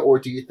into, or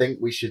do you think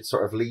we should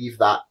sort of leave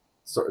that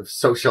sort of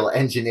social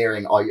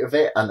engineering out of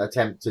it and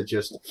attempt to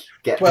just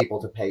get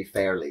people to pay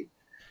fairly?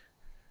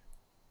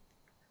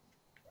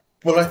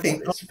 Well, I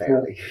think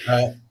fairly.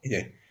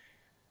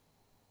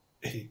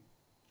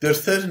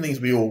 There's certain things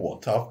we all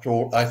want. After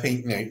all, I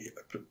think,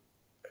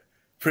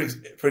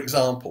 for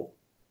example,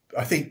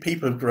 I think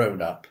people have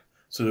grown up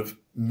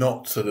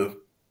not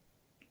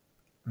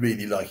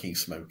really liking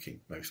smoking,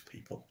 most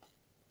people.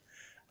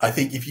 I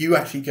think if you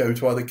actually go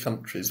to other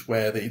countries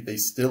where they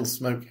still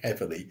smoke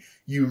heavily,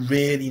 you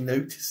really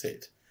notice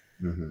it.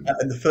 Mm-hmm.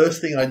 And the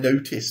first thing I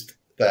noticed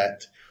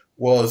that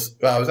was,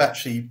 I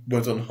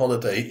was on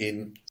holiday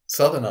in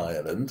Southern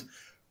Ireland,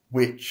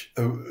 which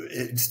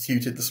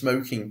instituted the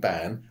smoking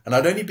ban. And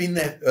I'd only been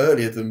there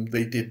earlier than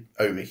they did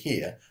over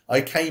here.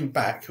 I came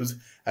back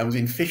and was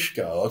in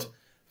Fishguard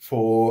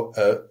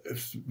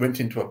went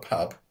into a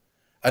pub,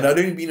 and I'd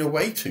only been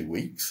away 2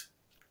 weeks,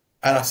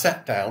 and I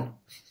sat down,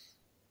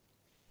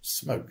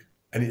 smoke,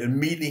 and it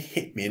immediately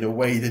hit me in a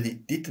way that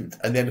it didn't.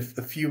 And then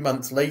a few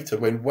months later,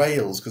 when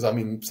Wales, because I'm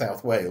in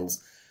South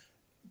Wales,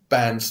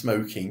 banned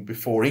smoking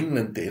before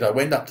England did, I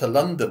went up to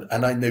London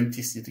and I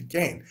noticed it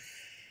again.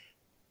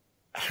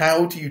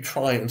 How do you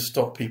try and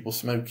stop people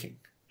smoking?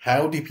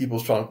 How do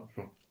people try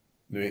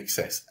to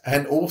excess?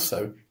 And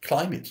also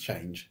climate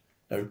change,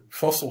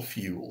 fossil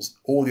fuels,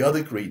 all the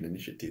other green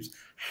initiatives.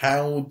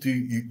 How do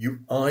you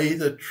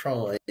either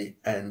try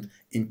and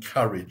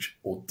encourage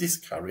or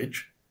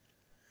discourage,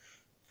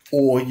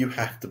 or you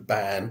have to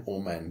ban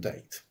or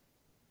mandate?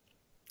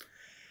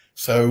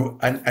 So,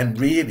 and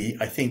really,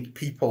 I think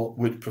people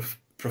would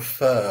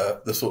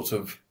prefer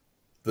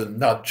the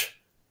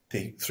nudge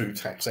thing through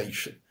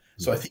taxation.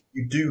 So I think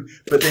you do,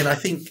 but then I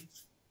think,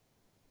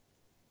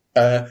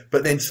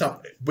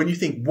 when you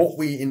think what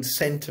we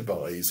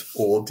incentivize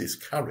or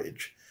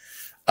discourage,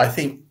 I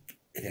think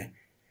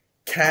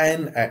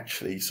can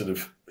actually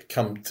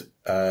come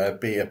to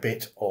be a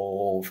bit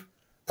of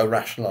a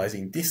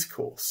rationalizing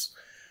discourse.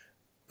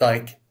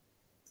 Like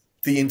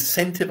the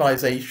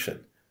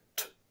incentivization,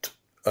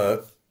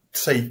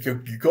 say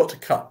you've got to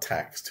cut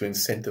tax to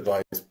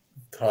incentivize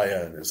high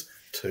earners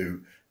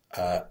to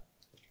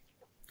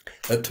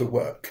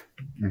work.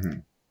 Mm-hmm.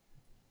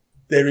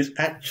 There is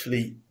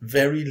actually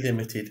very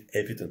limited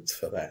evidence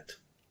for that.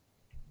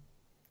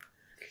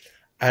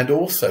 And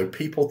also,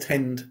 people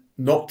tend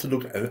not to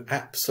look at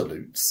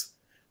absolutes.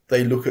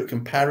 They look at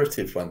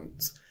comparative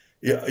ones.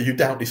 You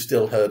doubtless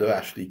still heard of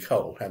Ashley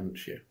Cole,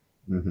 haven't you?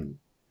 Mm-hmm.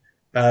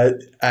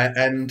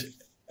 And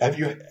have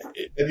you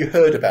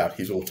heard about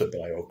his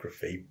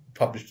autobiography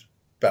published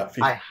about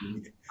 15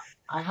 years?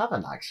 I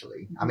haven't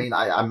actually. I mean,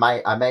 I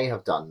may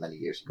have done many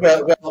years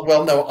ago.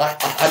 Well, no.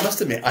 I must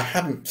admit, I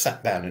haven't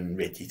sat down and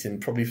read it, and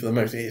probably for the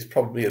most, it's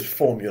probably as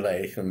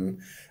formulaic and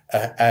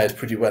as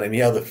pretty well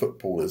any other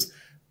footballer's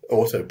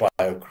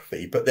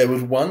autobiography. But there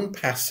was one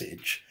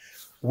passage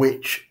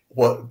which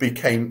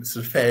became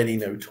sort of fairly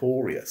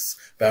notorious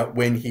about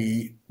when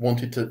he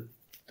wanted to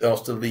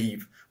ask to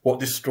leave, what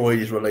destroyed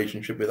his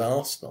relationship with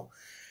Arsenal.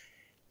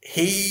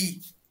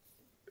 He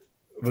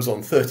was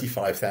on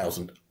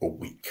 35,000 a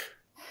week.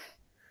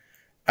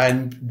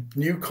 And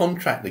new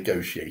contract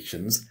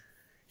negotiations,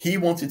 he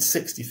wanted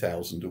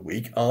 60,000 a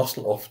week.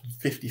 Arsenal offered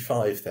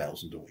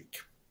 55,000 a week.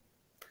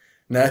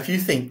 Now, if you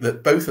think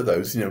that both of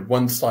those,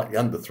 one's slightly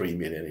under 3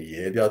 million a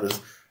year, the other's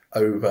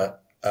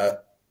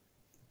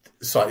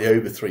slightly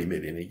over 3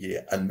 million a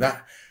year, and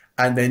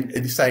then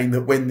he's saying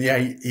that when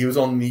he was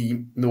on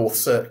the North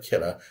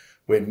Circular,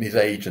 when his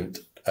agent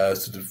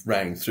sort of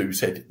rang through,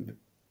 said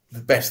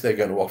the best they're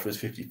going to offer is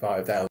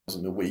 55,000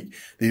 a week.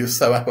 He was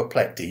so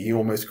apoplectic he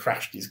almost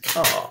crashed his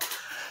car.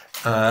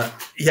 No.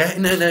 You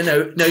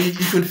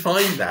can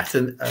find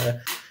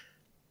that,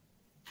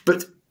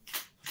 but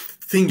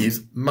thing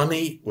is,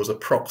 money was a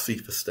proxy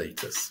for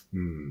status.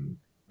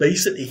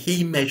 Basically,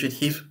 he measured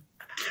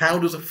how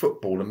does a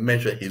footballer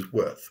measure his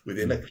worth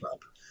within a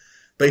club?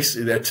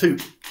 Basically, there are two: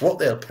 what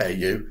they'll pay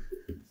you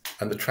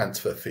and the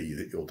transfer fee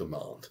that you'll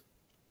demand.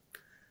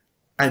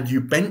 And you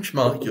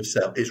benchmark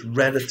yourself; it's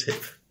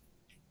relative.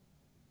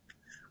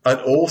 And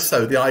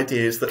also, the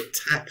idea is that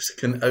tax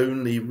can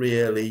only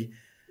really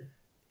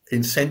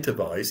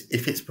incentivize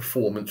if it's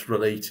performance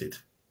related.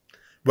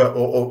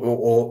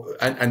 Well,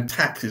 and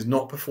tax is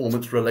not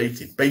performance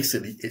related.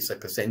 Basically, it's a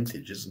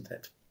percentage, isn't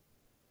it?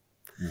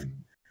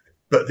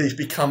 But it's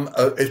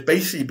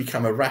basically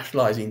become a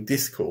rationalising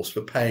discourse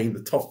for paying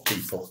the top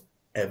people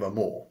ever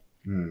more.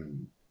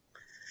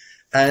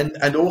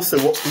 And also,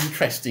 what's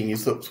interesting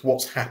is that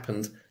what's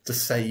happened to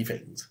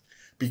savings,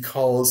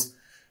 because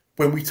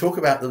when we talk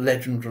about the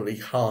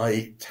legendarily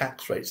high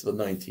tax rates of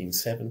the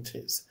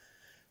 1970s,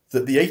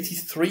 that the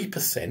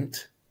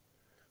 83%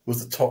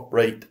 was the top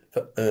rate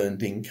for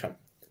earned income.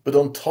 But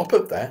on top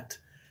of that,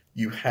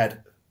 you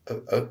had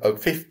a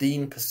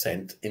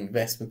 15%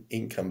 investment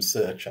income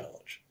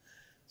surcharge.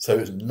 So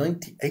it was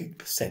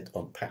 98%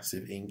 on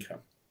passive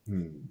income.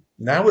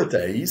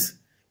 Nowadays,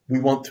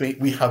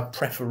 we have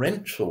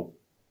preferential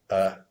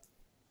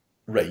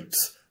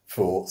rates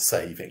for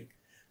saving,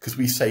 because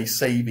we say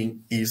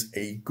saving is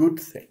a good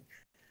thing.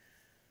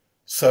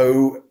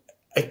 So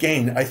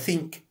again, I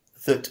think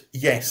that,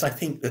 yes, I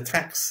think the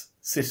tax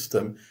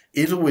system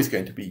is always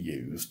going to be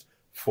used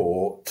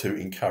to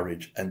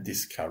encourage and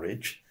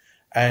discourage,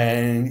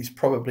 and it's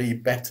probably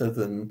better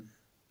than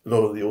a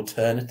lot of the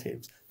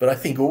alternatives. But I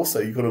think also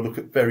you've got to look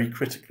at very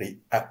critically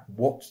at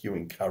what you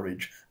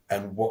encourage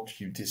and what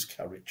you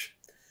discourage.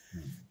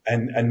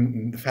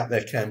 And the fact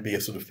there can be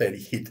a sort of fairly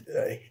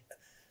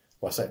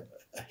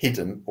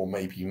hidden, or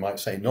maybe you might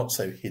say not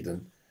so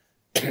hidden,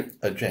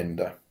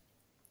 agenda.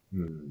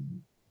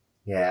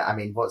 Yeah, I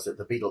mean, what's it?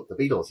 The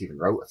Beatles even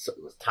wrote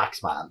it was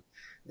Taxman,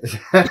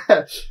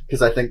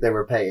 because I think they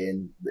were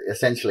paying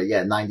essentially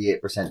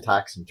 98%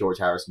 tax, and George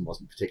Harrison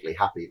wasn't particularly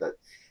happy that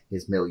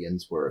his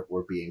millions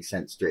were being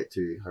sent straight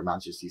to Her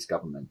Majesty's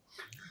government.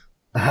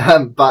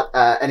 But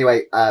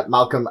anyway,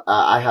 Malcolm,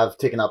 I have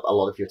taken up a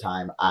lot of your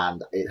time,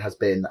 and it has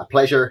been a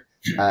pleasure.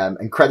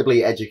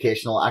 Incredibly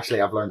educational.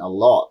 Actually, I've learned a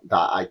lot that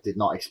I did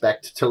not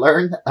expect to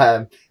learn.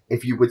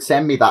 If you would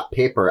send me that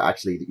paper,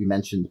 actually, that you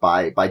mentioned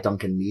by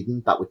Duncan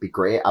Meaden, that would be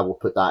great. I will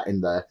put that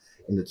in the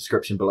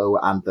description below,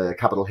 and the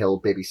Capitol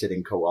Hill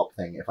babysitting co-op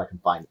thing, if I can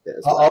find it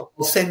as well.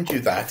 I'll send you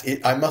that.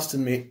 I must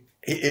admit,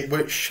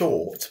 it's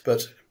short,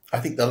 but I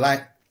think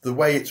the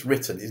way it's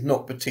written is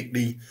not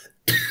particularly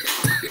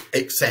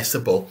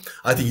accessible.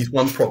 I think it's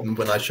one problem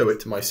when I show it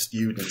to my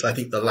students. I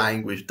think the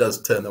language does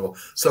turn them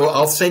off. So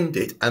I'll send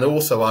it, and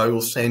also I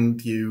will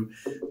send you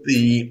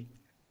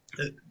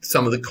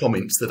some of the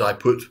comments that I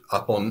put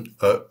up on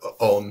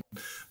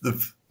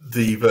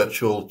the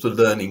virtual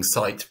learning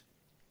site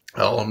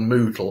on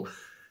Moodle.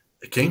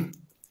 Okay,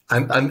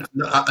 and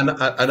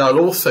I'll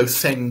also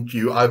send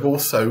you. I've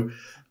also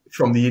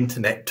from the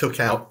internet took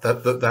out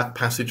that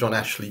passage on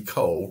Ashley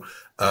Cole.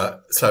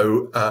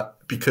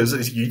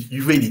 Because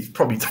you really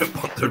probably don't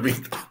want to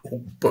read the whole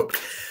book,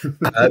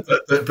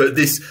 but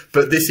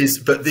this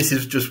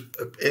is just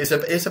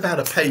it's about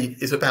a page.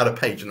 It's about a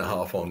page and a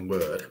half on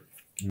Word.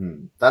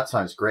 That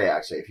sounds great,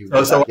 actually. If you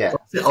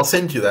I'll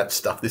send you that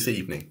stuff this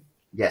evening.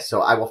 Yes,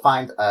 so I will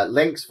find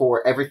links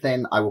for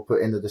everything. I will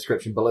put in the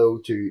description below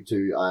to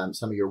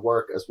some of your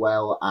work as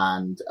well,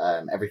 and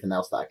everything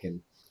else that I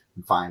can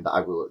find that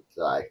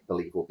I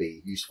believe will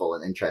be useful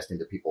and interesting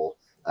to people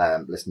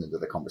listening to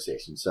the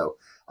conversation. So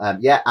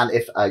and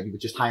if you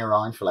would just hang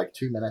around for like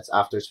 2 minutes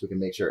after, so we can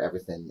make sure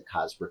everything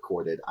has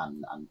recorded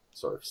and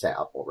sort of set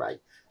up all right.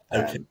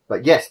 Okay.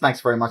 But yes,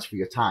 thanks very much for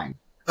your time.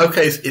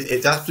 Okay,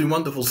 it's absolutely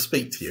wonderful to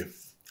speak to you.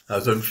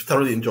 I've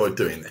thoroughly enjoyed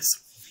doing this.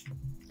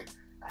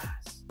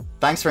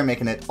 Thanks for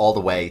making it all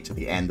the way to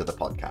the end of the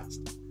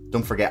podcast.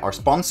 Don't forget our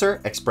sponsor,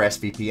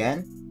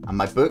 ExpressVPN, and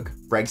my book,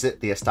 Brexit,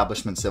 the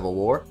Establishment Civil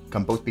War,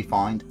 can both be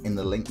found in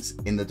the links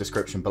in the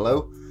description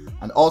below.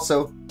 And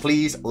also,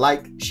 please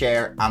like,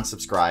 share, and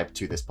subscribe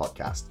to this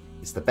podcast.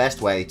 It's the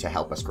best way to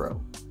help us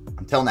grow.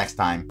 Until next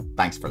time,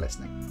 thanks for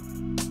listening.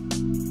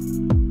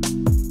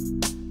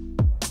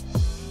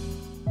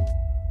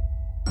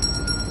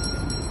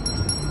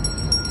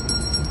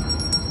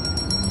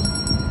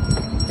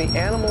 the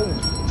animal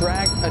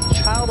dragged a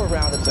child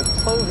around its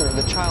enclosure.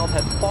 The child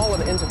had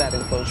fallen into that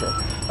enclosure.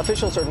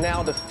 Officials are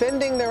now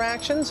defending their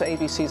actions.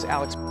 ABC's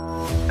Alex.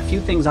 A few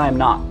things I am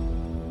not.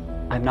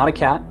 I am not a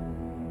cat.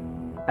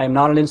 I am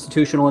not an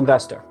institutional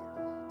investor.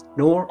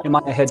 Nor am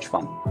I a hedge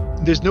fund.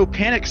 There's no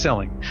panic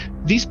selling.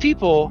 These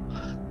people,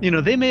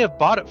 they may have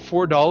bought at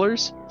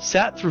 $4,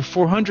 sat through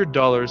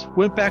 $400,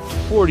 went back to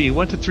 40,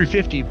 went to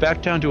 350,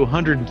 back down to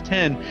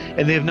 110,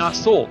 and they have not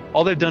sold.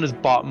 All they've done is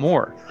bought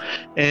more.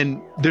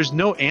 And there's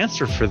no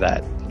answer for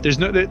that. There's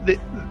no,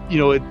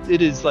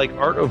 it is like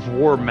art of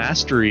war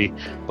mastery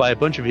by a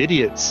bunch of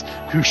idiots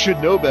who should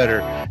know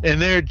better.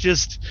 And they're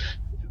just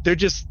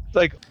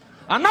like,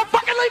 I'm not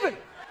fucking leaving.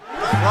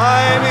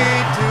 Fly me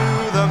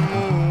to the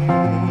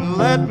moon,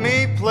 let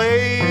me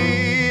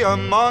play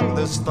among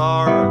the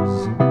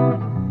stars.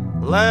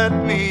 Let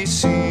me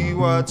see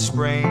what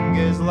spring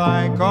is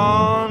like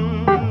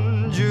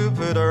on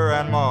Jupiter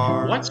and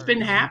Mars. What's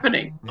been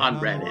happening on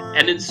Reddit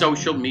and in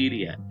social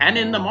media and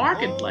in the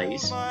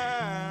marketplace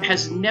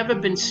has never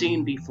been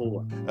seen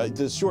before.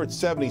 To short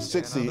 70,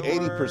 60,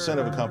 80%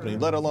 of a company,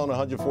 let alone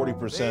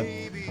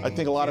 140%, I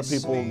think a lot of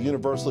people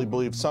universally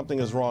believe something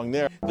is wrong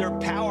there. They're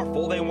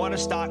powerful. They want a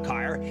stock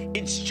higher.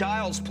 It's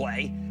child's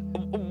play.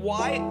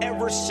 Why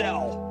ever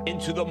sell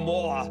into the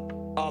maw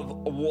of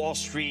Wall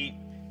Street?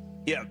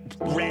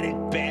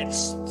 Reddit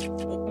bets.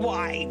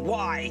 Why?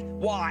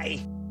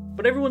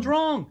 But everyone's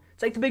wrong.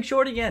 It's like The Big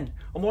Short again.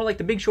 Or more like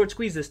The Big Short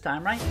Squeeze this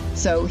time, right?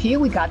 So here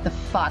we got the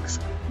fox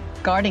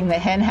guarding the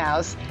hen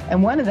house,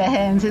 and one of the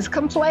hens is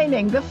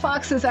complaining the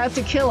fox is out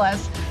to kill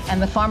us, and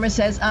the farmer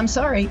says, I'm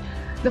sorry,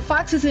 the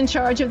fox is in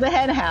charge of the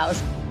hen house.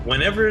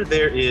 Whenever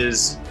there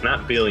is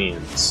not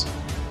billions,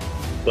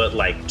 but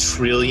like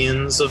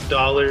trillions of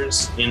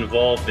dollars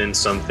involved in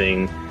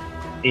something,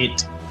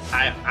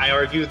 I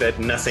argue that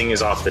nothing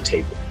is off the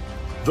table.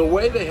 The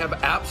way they have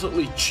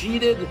absolutely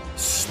cheated,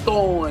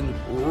 stolen,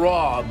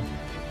 robbed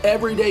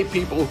everyday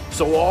people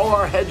so all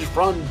our hedge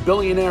fund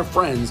billionaire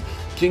friends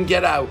can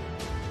get out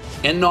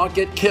and not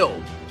get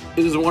killed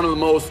is one of the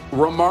most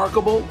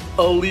remarkable,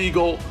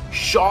 illegal,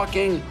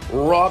 shocking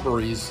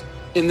robberies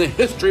in the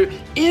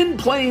history, in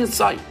plain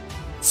sight.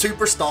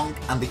 Superstonk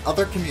and the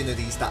other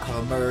communities that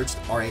have emerged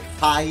are a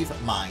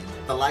hive mind,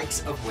 the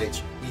likes of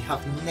which we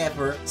have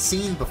never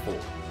seen before.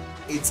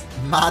 It's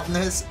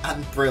madness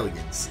and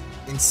brilliance,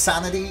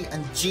 insanity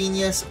and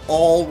genius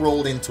all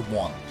rolled into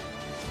one.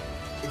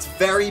 It's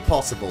very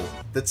possible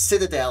that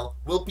Citadel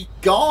will be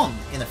gone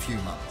in a few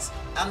months.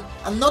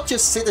 And not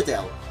just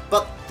Citadel,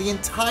 but the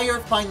entire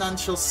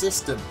financial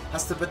system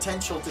has the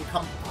potential to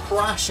come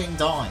crashing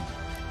down.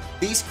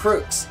 These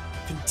crooks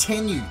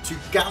continue to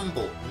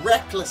gamble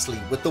recklessly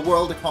with the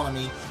world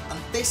economy, and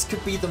this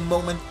could be the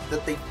moment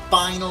that they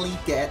finally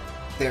get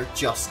their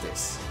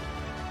justice.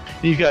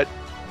 You've got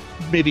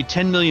maybe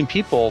 10 million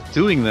people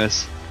doing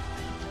this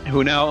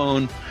who now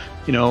own,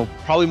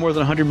 probably more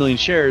than 100 million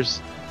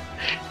shares.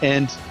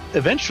 And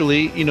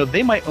eventually,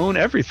 they might own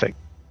everything.